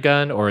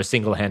handgun or a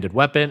single-handed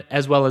weapon,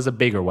 as well as a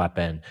bigger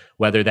weapon,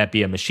 whether that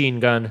be a machine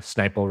gun,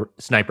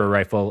 sniper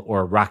rifle, or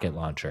a rocket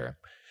launcher.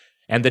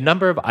 And the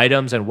number of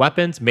items and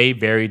weapons may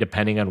vary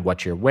depending on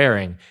what you're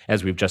wearing,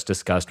 as we've just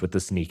discussed with the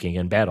sneaking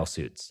and battle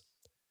suits.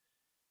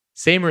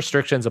 Same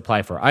restrictions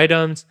apply for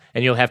items,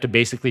 and you'll have to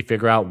basically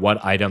figure out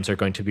what items are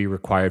going to be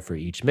required for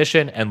each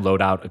mission and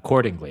load out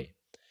accordingly.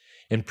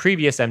 In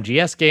previous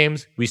MGS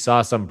games, we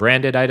saw some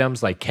branded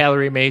items like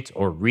Calorie Mates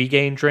or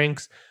Regain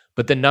drinks,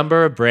 but the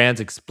number of brands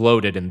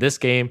exploded in this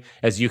game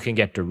as you can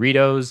get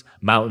Doritos,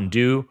 Mountain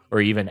Dew,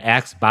 or even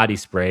Axe body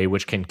spray,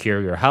 which can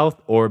cure your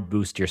health or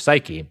boost your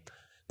psyche.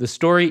 The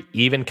story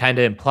even kind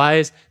of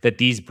implies that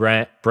these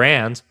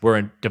brands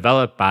were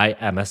developed by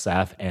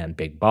MSF and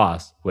Big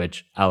Boss,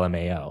 which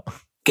LMAO.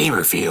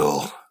 Gamer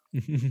fuel.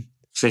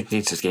 Snake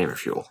needs his gamer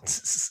fuel.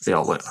 They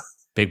all live.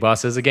 Big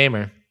Boss is a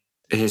gamer.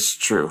 It is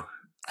true.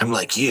 I'm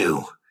like you.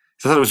 I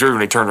thought it was weird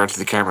when he turned around to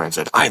the camera and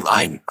said,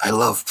 I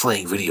love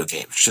playing video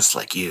games just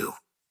like you.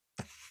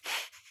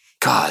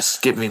 Cause,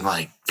 give me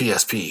my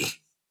PSP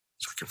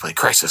so I can play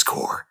Crisis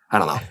Core. I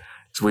don't know.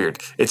 It's weird.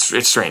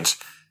 It's strange.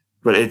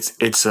 But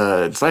it's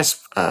a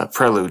nice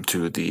prelude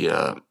to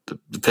the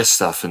piss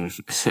stuff and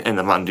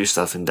the Mountain Dew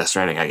stuff in Death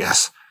Stranding, I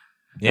guess.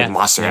 Yeah. The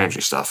Monster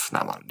Energy stuff,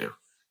 not Mountain Dew.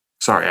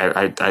 Sorry,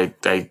 I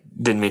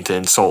didn't mean to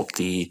insult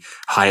the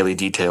highly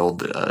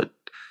detailed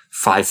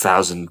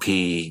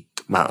 5000p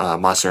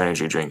Monster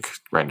Energy drink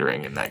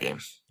rendering in that game.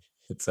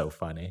 It's so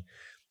funny.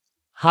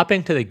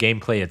 Hopping to the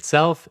gameplay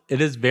itself, it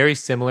is very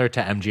similar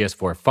to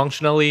MGS4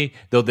 functionally,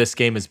 though this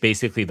game is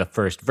basically the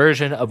first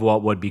version of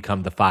what would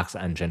become the Fox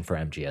engine for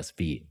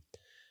MGS-V.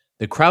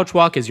 The crouch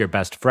walk is your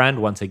best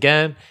friend once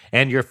again,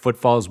 and your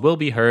footfalls will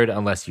be heard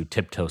unless you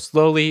tiptoe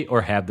slowly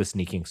or have the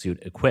sneaking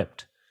suit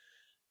equipped.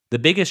 The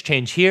biggest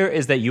change here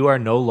is that you are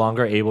no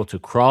longer able to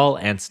crawl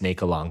and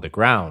snake along the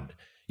ground.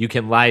 You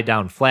can lie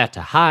down flat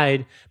to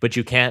hide, but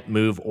you can't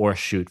move or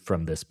shoot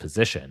from this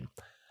position.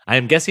 I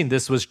am guessing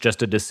this was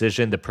just a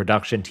decision the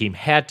production team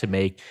had to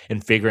make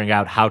in figuring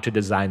out how to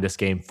design this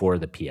game for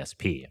the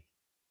PSP.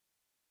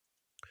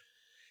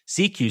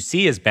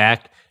 CQC is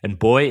back, and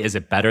boy is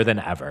it better than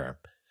ever.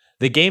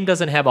 The game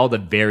doesn't have all the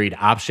varied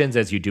options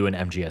as you do in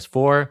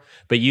MGS4,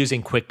 but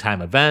using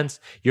QuickTime events,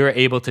 you're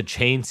able to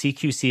chain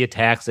CQC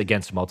attacks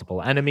against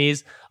multiple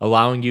enemies,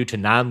 allowing you to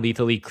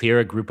non-lethally clear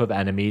a group of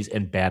enemies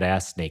in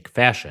badass Snake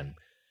fashion.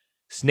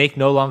 Snake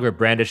no longer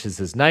brandishes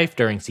his knife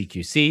during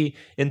CQC,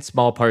 in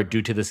small part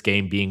due to this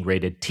game being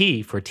rated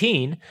T for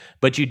teen,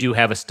 but you do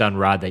have a stun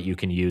rod that you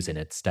can use in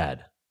its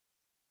stead.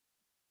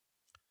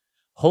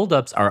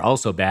 Holdups are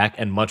also back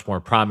and much more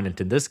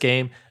prominent in this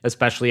game,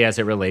 especially as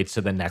it relates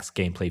to the next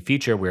gameplay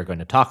feature we're going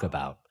to talk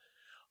about.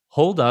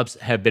 Holdups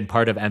have been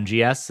part of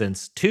MGS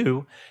since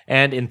 2,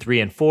 and in 3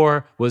 and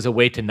 4 was a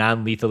way to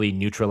non-lethally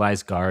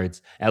neutralize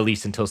guards, at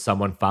least until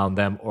someone found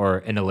them or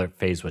an alert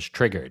phase was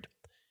triggered.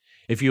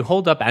 If you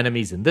hold up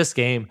enemies in this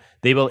game,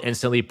 they will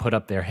instantly put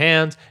up their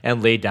hands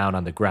and lay down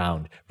on the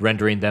ground,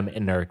 rendering them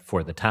inert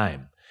for the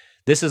time.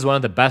 This is one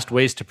of the best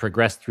ways to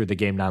progress through the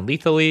game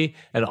non-lethally,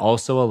 and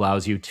also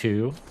allows you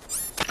to...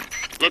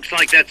 Looks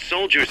like that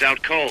soldier's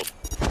out cold.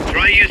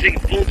 Try using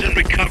Fulton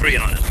Recovery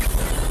on him.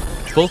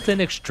 Fulton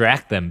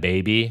extract them,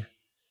 baby.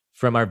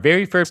 From our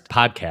very first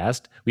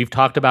podcast, we've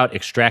talked about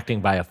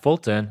extracting via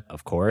Fulton,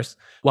 of course.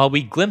 While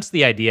we glimpsed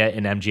the idea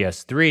in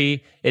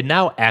MGS3, it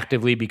now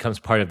actively becomes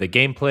part of the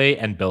gameplay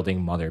and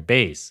building Mother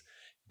Base.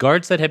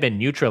 Guards that have been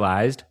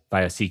neutralized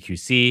via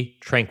CQC,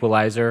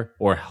 Tranquilizer,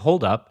 or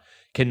Hold Up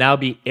can now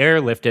be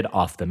airlifted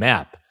off the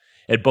map.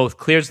 It both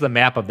clears the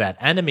map of that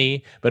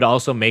enemy, but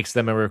also makes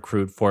them a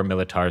recruit for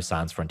Militaires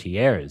Sans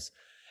Frontières.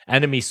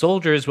 Enemy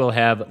soldiers will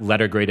have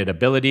letter-graded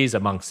abilities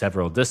among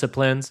several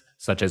disciplines,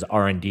 such as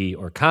R&D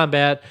or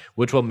combat,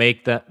 which will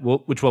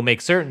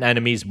make certain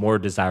enemies more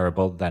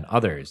desirable than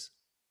others.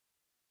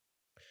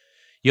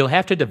 You'll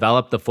have to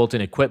develop the Fulton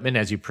equipment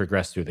as you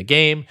progress through the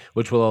game,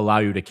 which will allow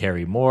you to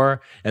carry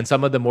more, and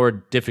some of the more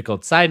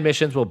difficult side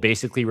missions will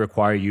basically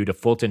require you to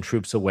Fulton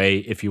troops away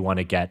if you want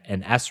to get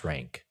an S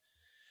rank.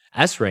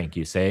 S rank,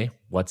 you say?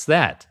 What's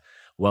that?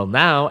 Well,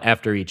 now,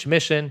 after each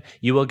mission,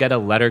 you will get a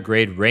letter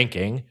grade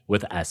ranking,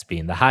 with S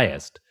being the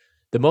highest.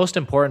 The most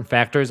important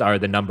factors are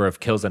the number of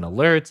kills and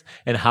alerts,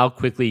 and how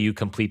quickly you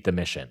complete the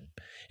mission.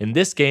 In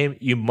this game,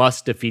 you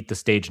must defeat the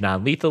stage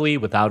non-lethally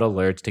without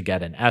alerts to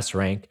get an S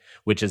rank,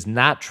 which is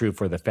not true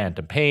for the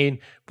Phantom Pain,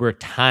 where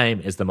time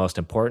is the most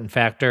important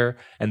factor,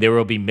 and there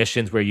will be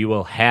missions where you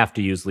will have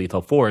to use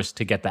lethal force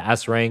to get the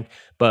S rank,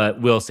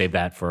 but we'll save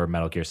that for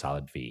Metal Gear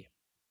Solid V.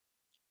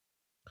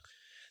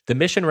 The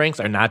mission ranks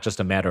are not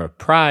just a matter of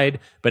pride,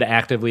 but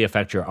actively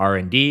affect your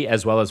R&D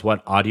as well as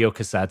what audio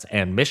cassettes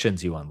and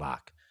missions you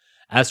unlock.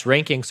 S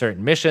ranking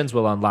certain missions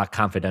will unlock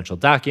confidential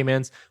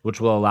documents, which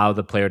will allow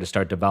the player to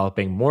start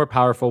developing more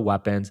powerful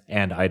weapons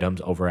and items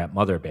over at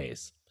Mother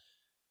Base.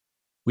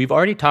 We've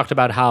already talked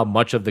about how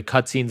much of the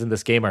cutscenes in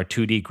this game are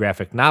 2D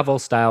graphic novel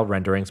style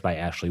renderings by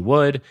Ashley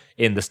Wood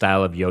in the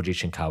style of Yoji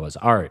Shinkawa's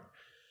art.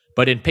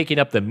 But in picking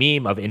up the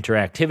meme of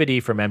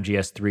interactivity from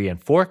MGS3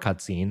 and 4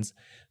 cutscenes,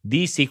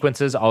 these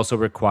sequences also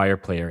require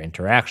player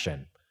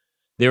interaction.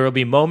 There will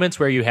be moments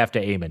where you have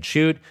to aim and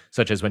shoot,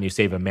 such as when you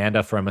save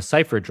Amanda from a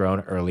Cypher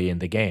drone early in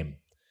the game.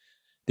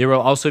 There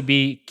will also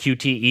be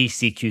QTE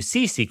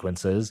CQC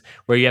sequences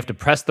where you have to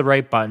press the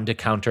right button to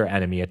counter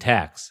enemy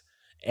attacks.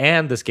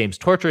 And this game's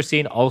torture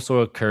scene also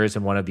occurs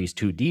in one of these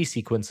 2D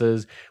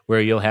sequences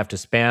where you'll have to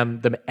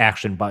spam the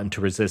action button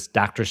to resist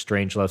Dr.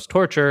 Strangelove's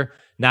torture,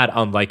 not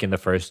unlike in the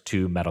first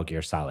 2 Metal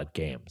Gear Solid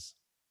games.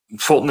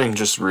 Fultoning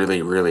just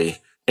really,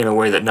 in a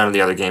way that none of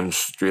the other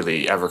games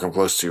really ever come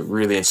close to,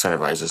 really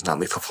incentivizes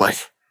non-lethal play.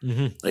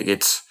 Mm-hmm. Like,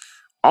 it's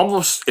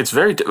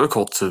very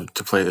difficult to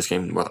play this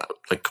game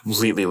like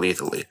completely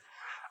lethally.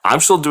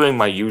 I'm still doing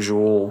my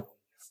usual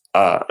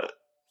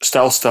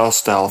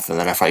stealth, and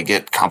then if I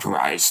get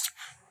compromised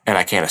and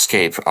I can't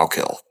escape, I'll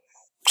kill.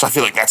 So I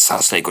feel like that's how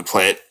Snake would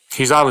play it.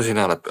 He's obviously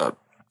not a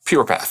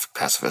pure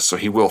pacifist, so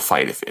he will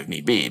fight if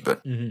need be,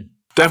 but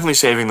definitely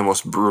saving the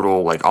most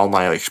brutal, like all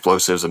my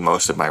explosives and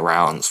most of my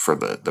rounds for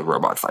the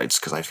robot fights,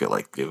 because I feel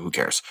like, who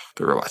cares?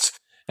 The robots.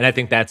 And I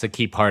think that's a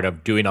key part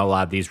of doing a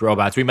lot of these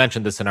robots. We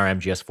mentioned this in our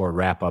MGS4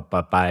 wrap-up,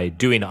 but by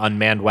doing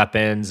unmanned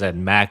weapons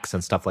and mechs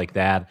and stuff like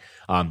that,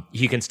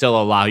 he can still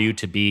allow you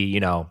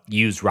to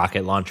use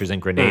rocket launchers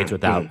and grenades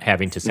without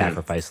having to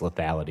sacrifice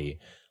lethality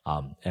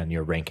and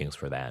your rankings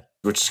for that.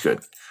 Which is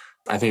good.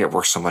 I think it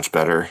works so much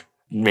better,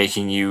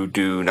 making you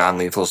do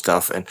non-lethal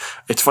stuff. And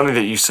it's funny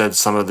that you said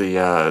some of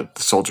the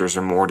soldiers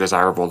are more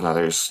desirable than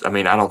others. I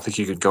mean, I don't think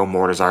you could go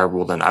more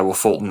desirable than I will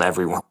Fulton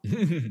everyone.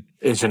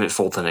 Infinite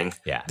Fultoning.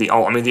 Yeah. The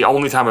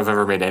only time I've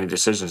ever made any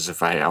decisions is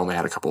if I only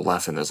had a couple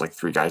left and there's like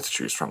 3 guys to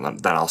choose from.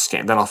 Then I'll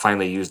scan. Then I'll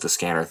finally use the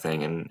scanner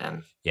thing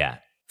and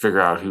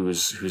figure out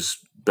who's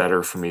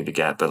better for me to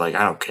get. But like,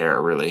 I don't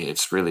care really.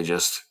 It's really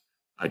just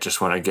I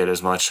just want to get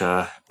as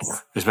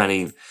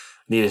many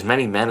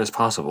men as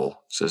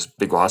possible. Says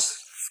Big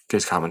Loss.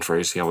 His common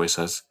phrase he always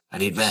says, I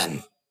need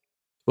men.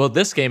 Well,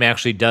 this game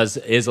actually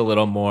is a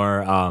little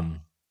more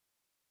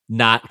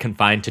not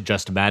confined to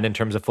just men in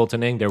terms of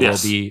Fultoning. There will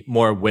be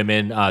more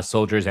women,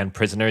 soldiers, and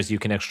prisoners you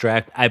can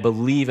extract. I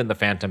believe in the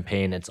Phantom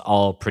Pain, it's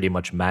all pretty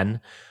much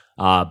men.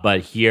 But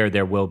here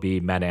there will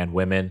be men and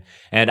women.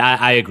 And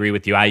I agree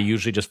with you. I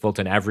usually just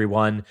Fulton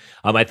everyone.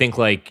 I think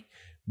like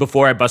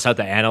before I bust out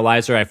the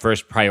analyzer, I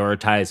first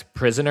prioritize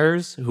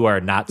prisoners who are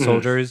not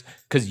soldiers,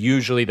 because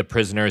usually the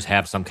prisoners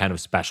have some kind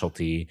of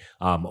specialty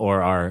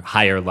or are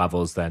higher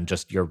levels than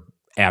just your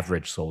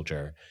average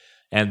soldier.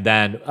 And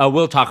then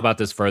we'll talk about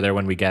this further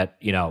when we get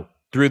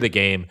through the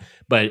game.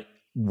 But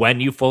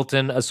when you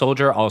Fulton a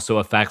soldier also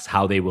affects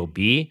how they will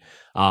be.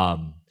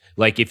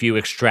 Like if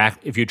you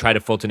try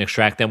to Fulton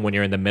extract them when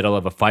you're in the middle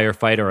of a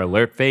firefight or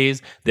alert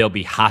phase, they'll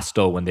be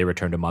hostile when they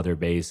return to Mother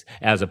Base,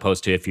 as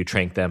opposed to if you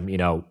trank them,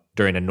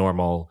 during a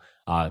normal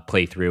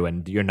playthrough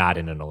and you're not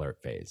in an alert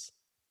phase.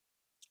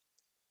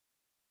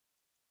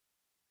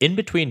 In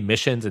between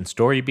missions and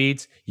story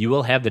beats, you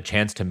will have the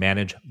chance to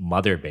manage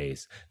Mother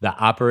Base, the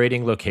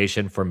operating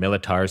location for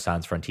Militaires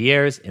Sans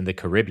Frontières in the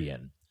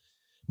Caribbean.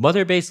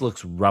 Mother Base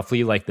looks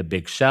roughly like the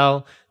big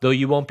shell, though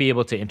you won't be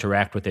able to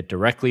interact with it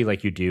directly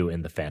like you do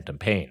in the Phantom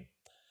Pain.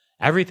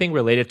 Everything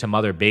related to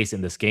Mother Base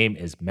in this game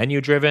is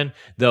menu-driven,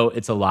 though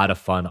it's a lot of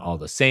fun all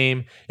the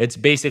same. It's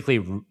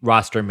basically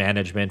roster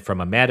management from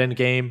a Madden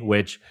game,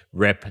 which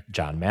rip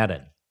John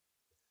Madden.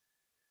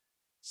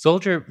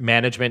 Soldier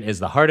management is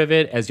the heart of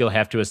it, as you'll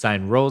have to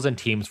assign roles and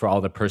teams for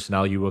all the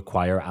personnel you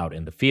acquire out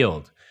in the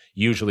field.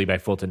 Usually by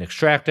Fulton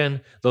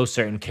Extracton, though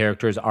certain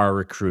characters are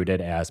recruited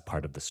as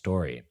part of the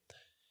story.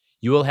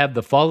 You will have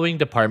the following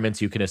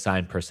departments you can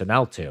assign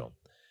personnel to.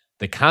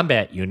 The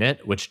combat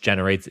unit, which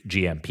generates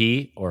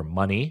GMP, or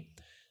money.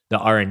 The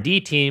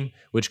R&D team,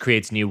 which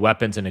creates new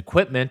weapons and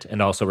equipment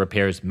and also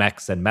repairs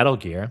mechs and Metal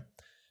Gear.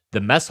 The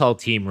mess hall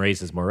team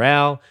raises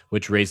morale,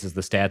 which raises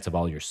the stats of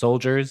all your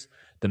soldiers.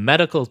 The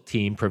medical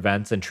team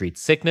prevents and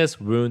treats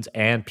sickness, wounds,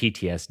 and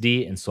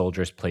PTSD in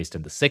soldiers placed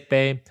in the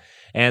sickbay.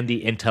 And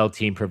the intel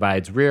team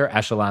provides rear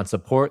echelon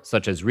support,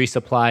 such as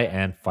resupply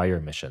and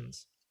fire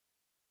missions.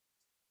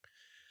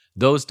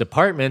 Those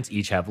departments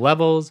each have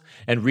levels,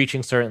 and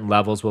reaching certain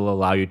levels will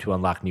allow you to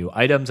unlock new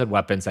items and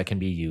weapons that can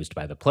be used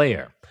by the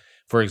player.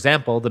 For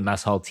example, the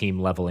mess hall team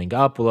leveling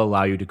up will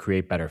allow you to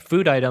create better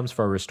food items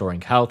for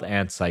restoring health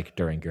and psych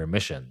during your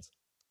missions.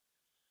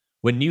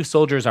 When new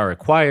soldiers are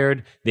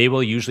acquired, they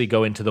will usually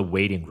go into the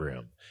waiting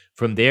room.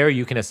 From there,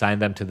 you can assign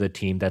them to the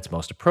team that's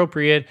most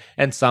appropriate,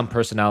 and some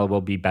personnel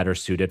will be better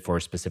suited for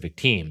specific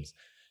teams.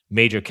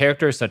 Major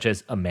characters such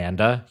as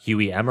Amanda,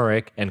 Huey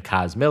Emmerich, and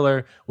Kaz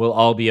Miller will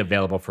all be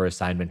available for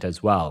assignment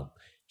as well.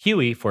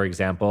 Huey, for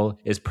example,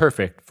 is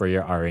perfect for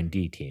your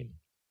R&D team.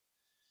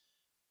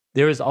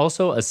 There is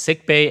also a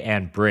sickbay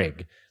and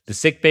brig. The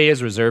sickbay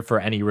is reserved for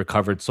any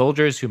recovered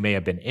soldiers who may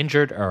have been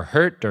injured or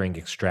hurt during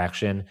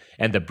extraction,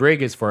 and the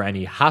brig is for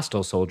any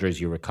hostile soldiers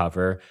you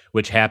recover,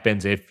 which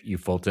happens if you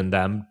Fulton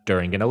them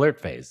during an alert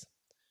phase.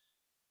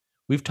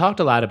 We've talked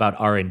a lot about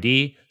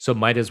R&D, so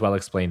might as well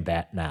explain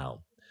that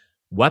now.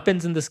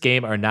 Weapons in this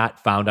game are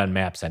not found on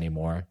maps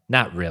anymore,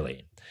 not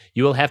really.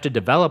 You will have to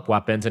develop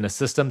weapons in a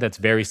system that's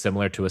very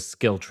similar to a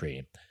skill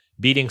tree.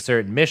 Beating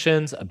certain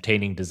missions,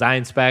 obtaining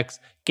design specs,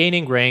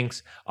 gaining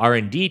ranks,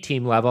 R&D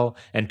team level,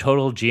 and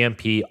total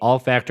GMP all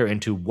factor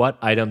into what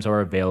items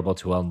are available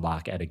to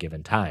unlock at a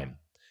given time.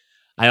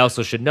 I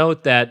also should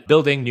note that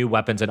building new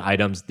weapons and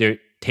items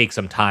takes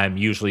some time,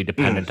 usually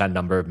dependent on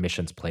number of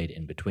missions played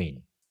in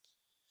between.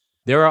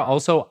 There are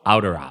also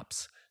outer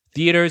ops.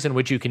 Theaters in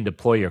which you can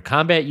deploy your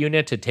combat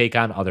unit to take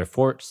on other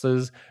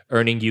forces,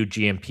 earning you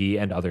GMP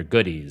and other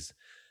goodies.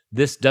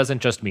 This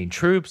doesn't just mean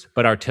troops,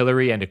 but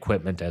artillery and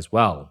equipment as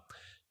well.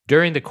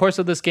 During the course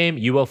of this game,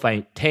 you will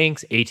fight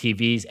tanks,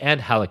 ATVs,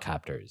 and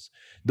helicopters.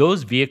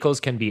 Those vehicles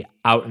can be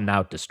out and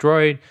out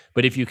destroyed,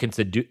 but if you can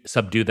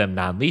subdue them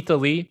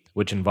non-lethally,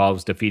 which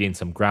involves defeating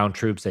some ground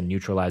troops and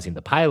neutralizing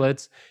the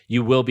pilots,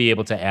 you will be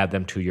able to add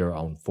them to your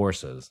own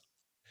forces.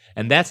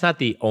 And that's not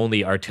the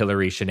only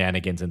artillery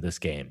shenanigans in this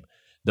game.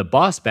 The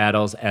boss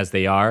battles, as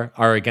they are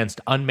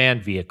against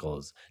unmanned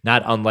vehicles,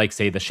 not unlike,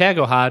 say, the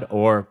Shagohod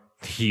or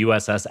the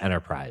USS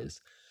Enterprise.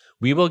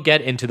 We will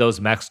get into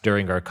those mechs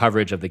during our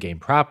coverage of the game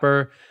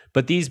proper,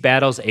 but these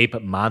battles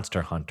ape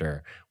Monster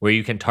Hunter, where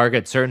you can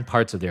target certain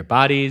parts of their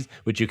bodies,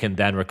 which you can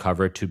then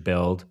recover to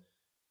build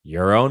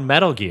your own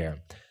Metal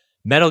Gear.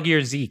 Metal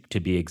Gear Zeke, to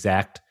be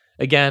exact.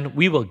 Again,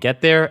 we will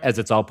get there as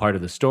it's all part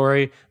of the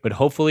story, but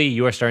hopefully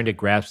you are starting to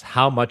grasp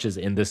how much is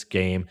in this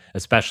game,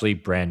 especially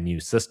brand new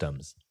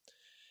systems.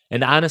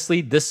 And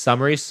honestly, this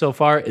summary so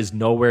far is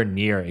nowhere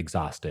near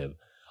exhaustive.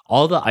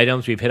 All the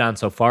items we've hit on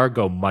so far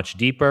go much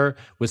deeper,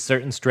 with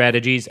certain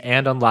strategies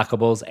and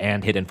unlockables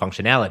and hidden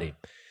functionality.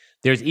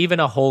 There's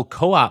even a whole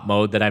co-op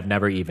mode that I've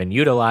never even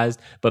utilized,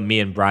 but me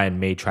and Brian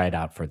may try it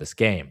out for this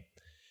game.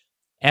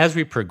 As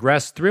we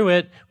progress through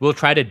it, we'll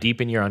try to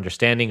deepen your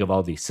understanding of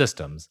all these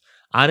systems.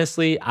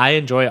 Honestly, I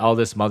enjoy all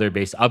this Mother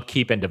Base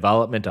upkeep and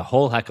development a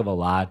whole heck of a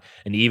lot,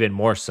 and even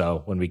more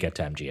so when we get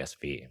to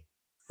MGSV.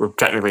 We're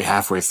technically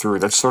halfway through.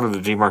 That's sort of the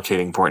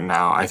demarcating point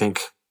now. I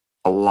think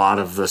a lot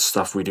of the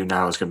stuff we do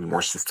now is going to be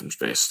more systems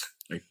based.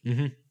 Like,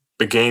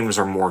 the games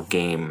are more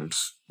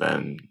games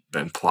than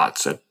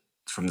plots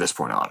from this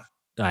point on.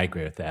 I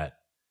agree with that.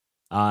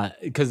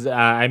 Because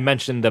I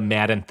mentioned the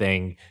Madden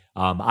thing.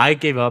 I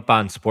gave up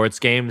on sports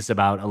games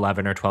about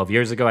 11 or 12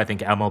 years ago. I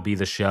think MLB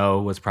The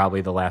Show was probably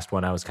the last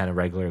one I was kind of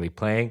regularly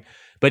playing.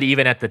 But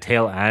even at the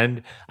tail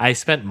end, I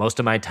spent most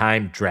of my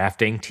time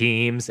drafting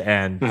teams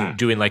and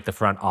doing like the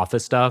front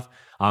office stuff.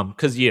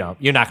 Because,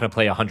 you're not going to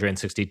play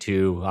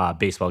 162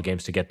 baseball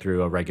games to get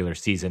through a regular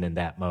season in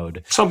that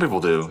mode. Some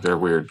people do. They're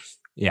weird.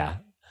 Yeah.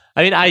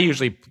 I mean, I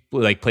usually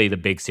play the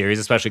big series,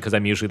 especially because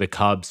I'm usually the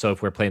Cubs. So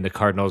if we're playing the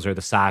Cardinals or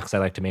the Sox, I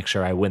like to make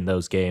sure I win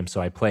those games.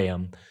 So I play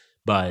them.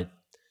 But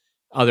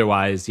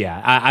otherwise, yeah,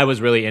 I was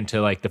really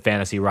into like the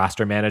fantasy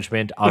roster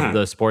management of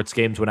the sports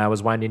games when I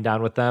was winding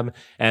down with them.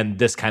 And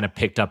this kind of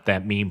picked up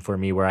that meme for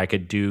me where I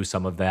could do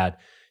some of that.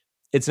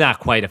 It's not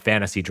quite a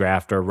fantasy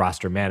draft or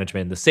roster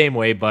management in the same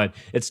way, but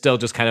it's still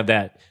just kind of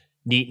that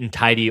neat and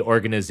tidy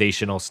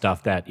organizational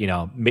stuff that,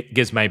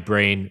 gives my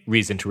brain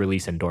reason to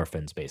release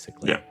endorphins,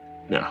 basically.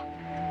 Yeah.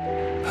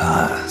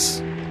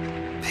 Paz.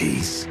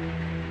 Peace.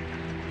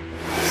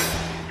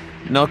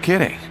 No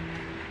kidding.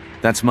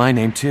 That's my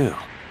name too.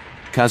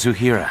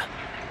 Kazuhira.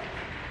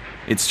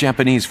 It's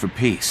Japanese for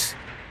peace.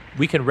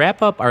 We can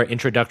wrap up our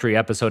introductory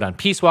episode on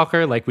Peace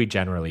Walker like we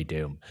generally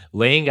do,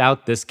 laying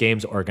out this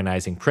game's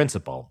organizing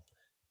principle.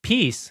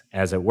 Peace,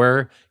 as it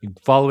were,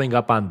 following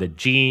up on the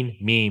gene,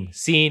 meme,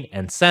 scene,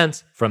 and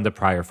sense from the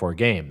prior 4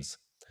 games.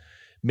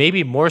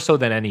 Maybe more so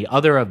than any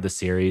other of the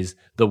series,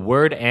 the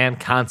word and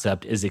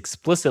concept is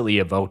explicitly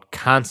evoked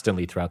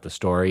constantly throughout the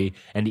story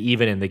and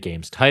even in the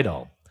game's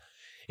title.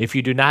 If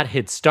you do not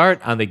hit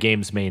start on the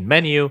game's main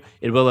menu,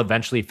 it will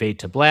eventually fade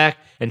to black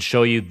and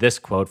show you this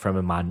quote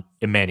from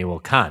Immanuel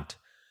Kant.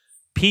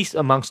 Peace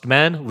amongst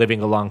men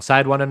living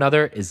alongside one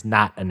another is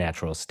not a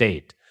natural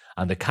state.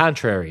 On the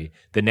contrary,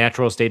 the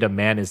natural state of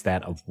man is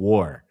that of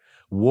war.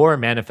 War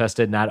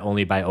manifested not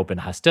only by open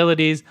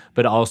hostilities,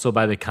 but also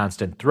by the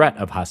constant threat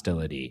of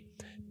hostility.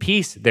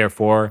 Peace,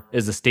 therefore,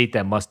 is a state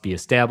that must be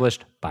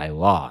established by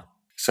law.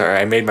 Sorry,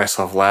 I made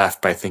myself laugh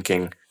by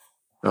thinking,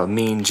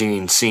 mean,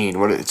 gene, scene.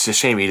 It's a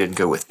shame he didn't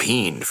go with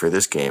peen for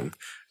this game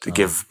to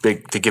give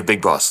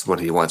Big Boss what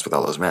he wants with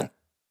all those men.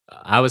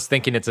 I was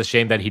thinking it's a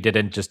shame that he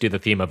didn't just do the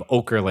theme of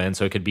Okerlund,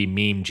 so it could be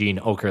meme Gene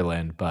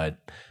Okerlund, but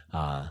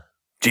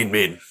Gene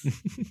Mean.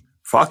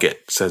 Fuck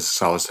it, says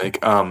Solid Snake.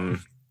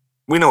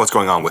 We know what's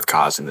going on with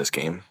Kaz in this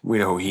game. We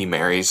know who he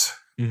marries.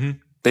 Mm-hmm.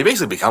 They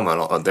basically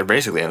they're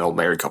basically an old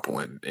married couple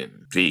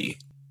in V.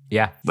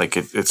 Yeah. Like,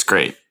 it's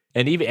great.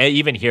 And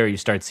even here, you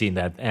start seeing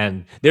that.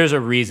 And there's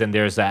a reason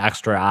there's an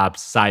extra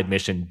ops side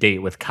mission date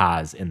with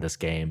Kaz in this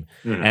game.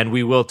 And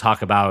we will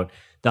talk about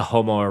the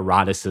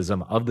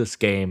homoeroticism of this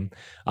game.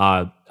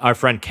 Our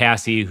friend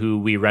Cassie, who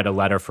we read a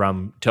letter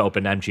from to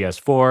open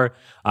MGS4,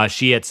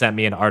 she had sent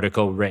me an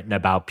article written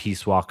about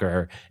Peace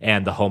Walker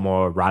and the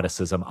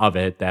homoeroticism of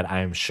it that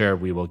I'm sure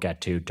we will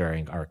get to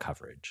during our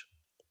coverage.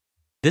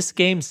 This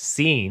game's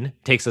scene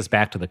takes us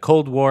back to the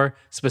Cold War,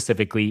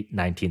 specifically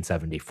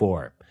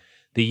 1974.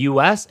 The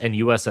US and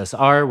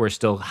USSR were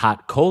still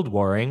hot Cold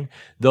Warring,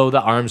 though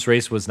the arms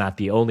race was not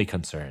the only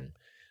concern.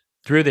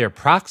 Through their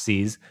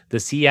proxies, the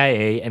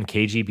CIA and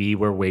KGB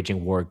were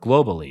waging war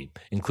globally,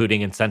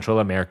 including in Central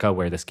America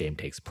where this game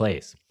takes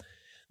place.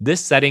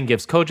 This setting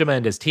gives Kojima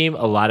and his team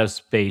a lot of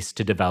space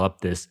to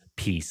develop this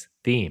peace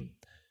theme.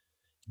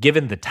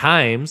 Given the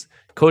times,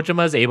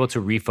 Kojima is able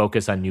to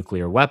refocus on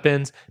nuclear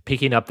weapons,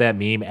 picking up that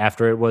meme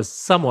after it was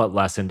somewhat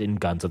lessened in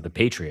Guns of the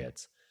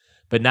Patriots.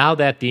 But now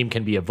that theme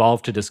can be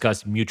evolved to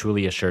discuss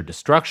mutually assured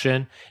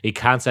destruction, a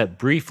concept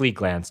briefly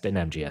glanced in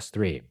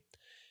MGS3.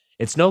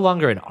 It's no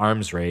longer an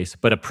arms race,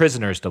 but a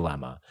prisoner's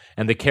dilemma,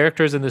 and the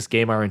characters in this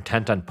game are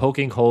intent on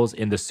poking holes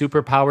in the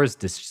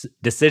superpowers'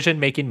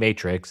 decision-making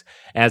matrix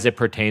as it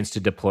pertains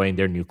to deploying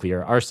their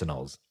nuclear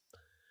arsenals.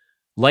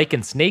 Like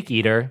in Snake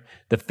Eater,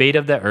 the fate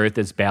of the Earth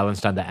is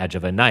balanced on the edge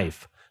of a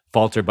knife.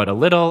 Falter but a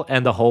little,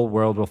 and the whole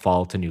world will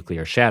fall to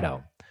nuclear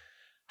shadow.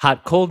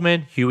 Hot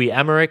Coldman, Huey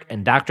Emmerich,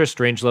 and Dr.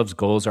 Strangelove's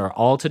goals are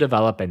all to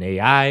develop an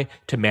AI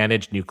to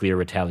manage nuclear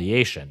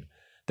retaliation,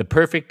 the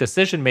perfect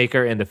decision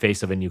maker in the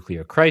face of a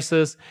nuclear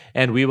crisis,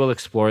 and we will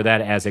explore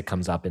that as it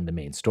comes up in the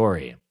main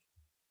story.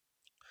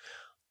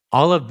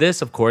 All of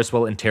this, of course,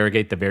 will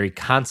interrogate the very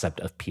concept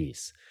of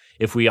peace.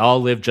 If we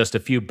all live just a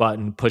few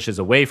button pushes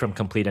away from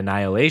complete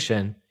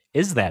annihilation,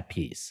 is that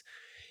peace?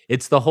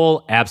 It's the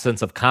whole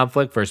absence of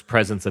conflict versus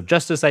presence of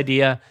justice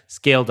idea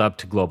scaled up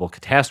to global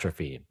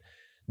catastrophe.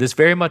 This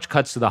very much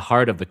cuts to the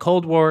heart of the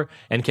Cold War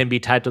and can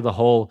be tied to the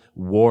whole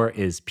war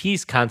is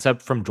peace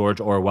concept from George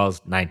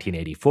Orwell's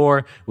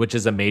 1984, which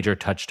is a major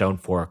touchstone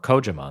for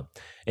Kojima.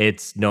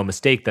 It's no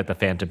mistake that The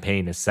Phantom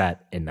Pain is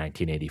set in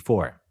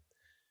 1984.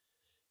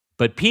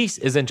 But peace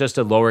isn't just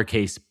a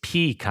lowercase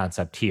p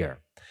concept here.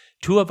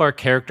 Two of our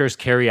characters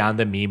carry on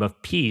the meme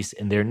of peace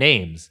in their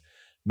names.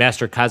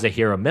 Master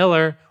Kazuhira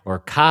Miller, or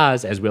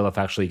Kaz as we'll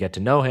actually get to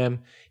know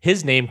him,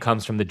 his name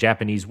comes from the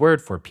Japanese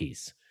word for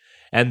peace.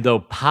 And though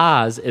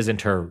Paz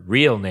isn't her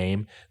real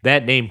name,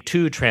 that name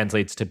too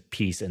translates to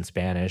peace in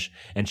Spanish,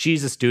 and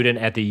she's a student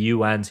at the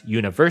UN's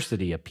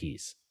University of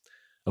Peace.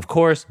 Of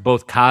course,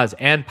 both Kaz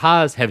and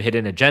Paz have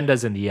hidden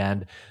agendas in the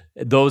end,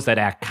 those that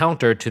act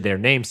counter to their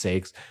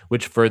namesakes,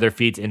 which further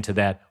feeds into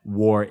that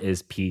war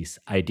is peace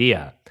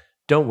idea.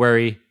 Don't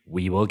worry,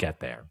 we will get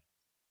there.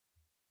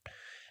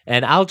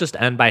 And I'll just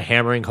end by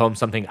hammering home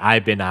something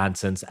I've been on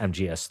since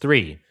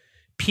MGS3.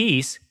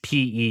 Peace,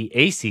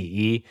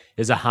 P-E-A-C-E,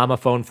 is a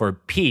homophone for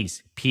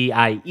peace,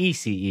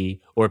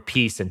 P-I-E-C-E, or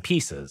peace and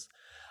pieces.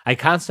 I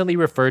constantly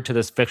refer to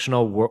this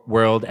fictional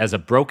world as a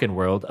broken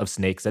world of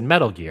snakes and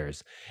Metal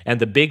Gears,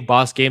 and the big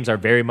boss games are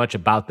very much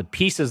about the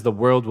pieces the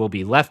world will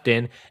be left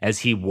in as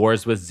he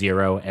wars with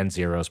Zero and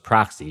Zero's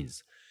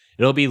proxies.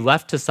 It'll be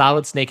left to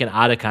Solid Snake and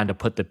Otacon to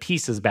put the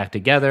pieces back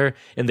together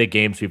in the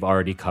games we've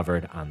already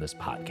covered on this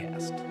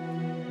podcast.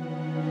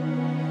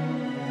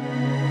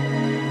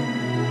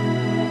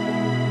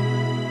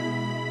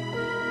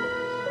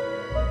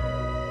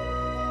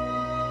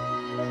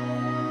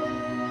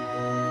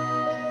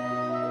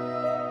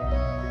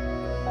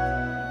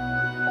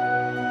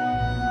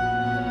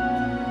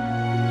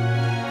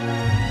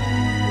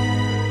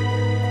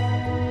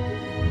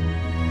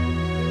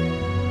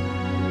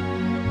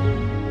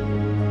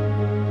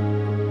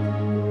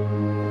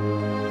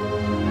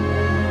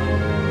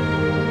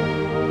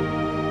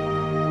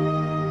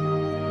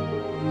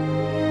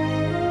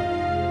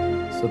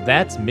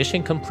 that's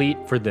mission complete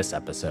for this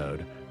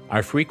episode.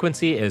 Our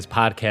frequency is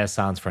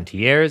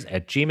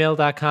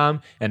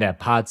podcastsansfrontiers@gmail.com and at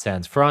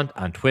podsansfront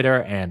on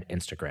Twitter and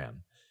Instagram.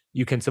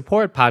 You can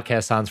support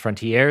Podcast Sans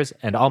Frontiers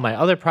and all my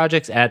other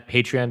projects at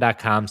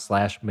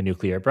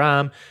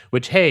patreon.com/Manuclearbomb,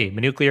 which, hey,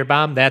 Manuclear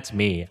Bomb, that's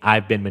me.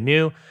 I've been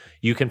Manu.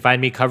 You can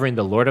find me covering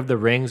The Lord of the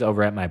Rings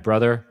over at My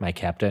Brother, My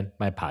Captain,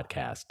 My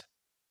Podcast.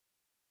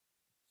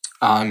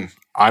 I'm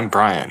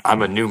Brian.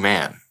 I'm a new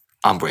man.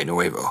 Hombre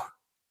nuevo.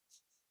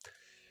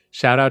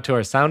 Shout out to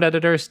our sound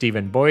editor,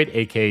 Stephen Boyd,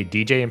 aka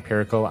DJ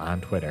Empirical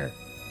on Twitter.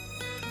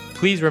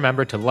 Please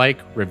remember to like,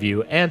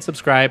 review, and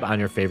subscribe on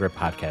your favorite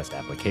podcast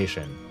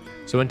application.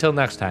 So until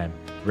next time,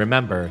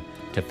 remember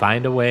to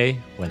find a way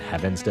when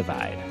heavens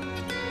divide.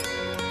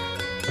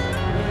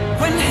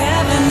 When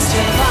heavens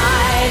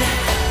divide,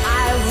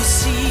 I will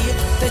see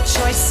the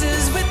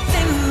choices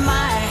within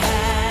my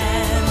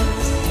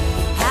hands.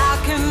 How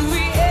can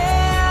we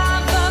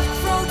ever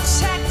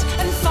protect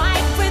and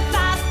fight with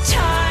our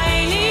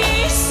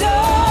tiny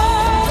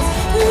souls?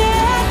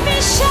 Let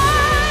me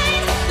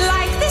shine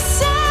like the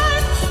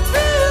sun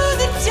through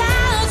the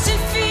doubts and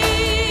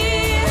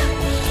fear.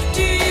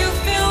 Do you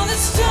feel the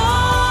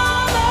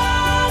storm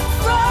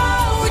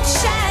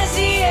approach as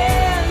the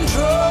end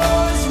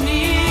draws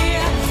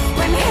near?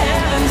 When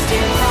heavens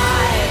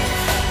divide,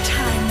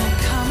 time will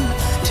come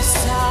to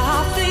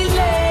softly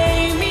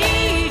lay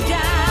me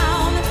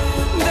down.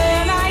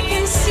 Then I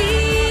can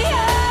see a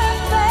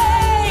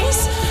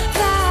face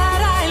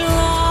that I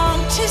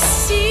long to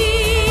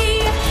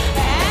see.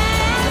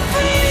 And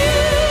for you,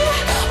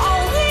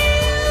 only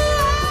you,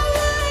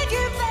 I would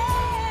give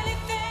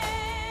anything.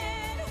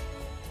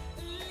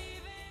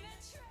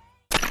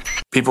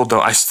 People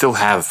don't. I still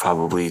have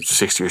probably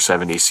 60 or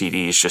 70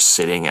 CDs just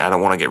sitting. I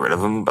don't want to get rid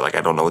of them, but like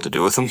I don't know what to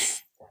do with them.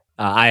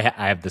 I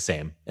have the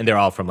same, and they're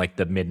all from like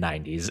the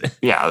mid-90s.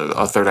 Yeah,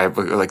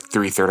 like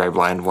 3 Third Eye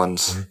Blind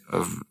ones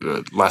of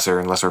lesser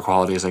and lesser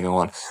quality as they go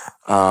on.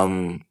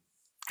 I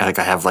think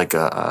I have like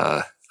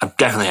I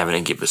definitely have an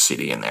Incubus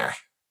CD in there.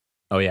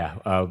 Oh, yeah.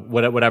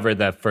 Whatever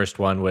the first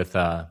one with,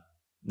 I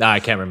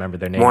can't remember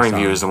their name. Morning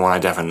View is the one I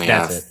definitely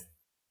That's have. it.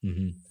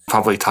 Mm-hmm.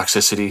 Probably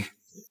Toxicity.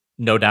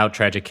 No Doubt,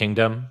 Tragic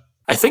Kingdom.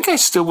 I think I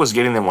still was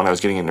getting them when I was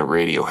getting into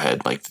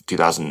Radiohead, like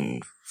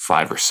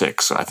 2005 or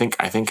 6. So I think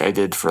I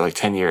did for like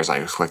 10 years. I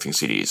was collecting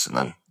CDs, and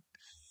then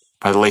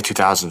by the late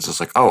 2000s, it's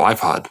like, oh,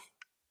 iPod.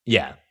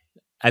 Yeah.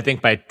 I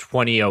think by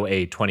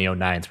 2008,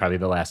 2009 is probably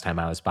the last time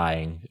I was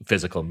buying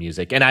physical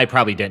music. And I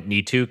probably didn't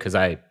need to because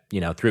I,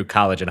 through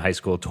college and high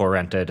school,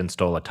 torrented and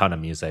stole a ton of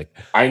music.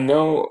 I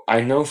know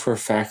for a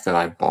fact that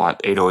I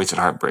bought 808s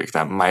and Heartbreak.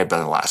 That might have been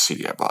the last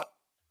CD I bought.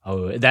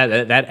 Oh,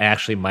 that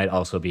actually might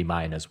also be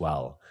mine as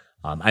well.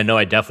 I know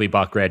I definitely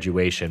bought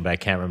Graduation, but I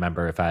can't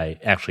remember if I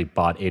actually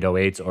bought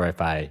 808s or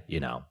if I,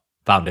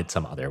 found it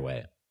some other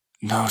way.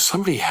 No,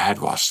 somebody had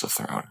Watch the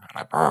Throne, and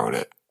I borrowed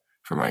it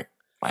for my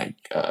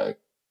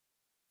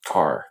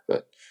car.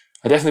 But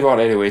I definitely bought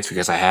 808s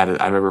because I had it.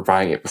 I remember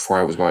buying it before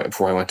I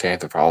went to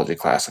anthropology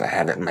class, and I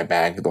had it in my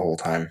bag the whole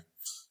time. And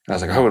I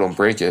was like, I hope I don't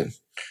break it. I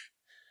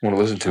want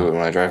to listen to it when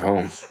I drive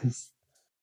home.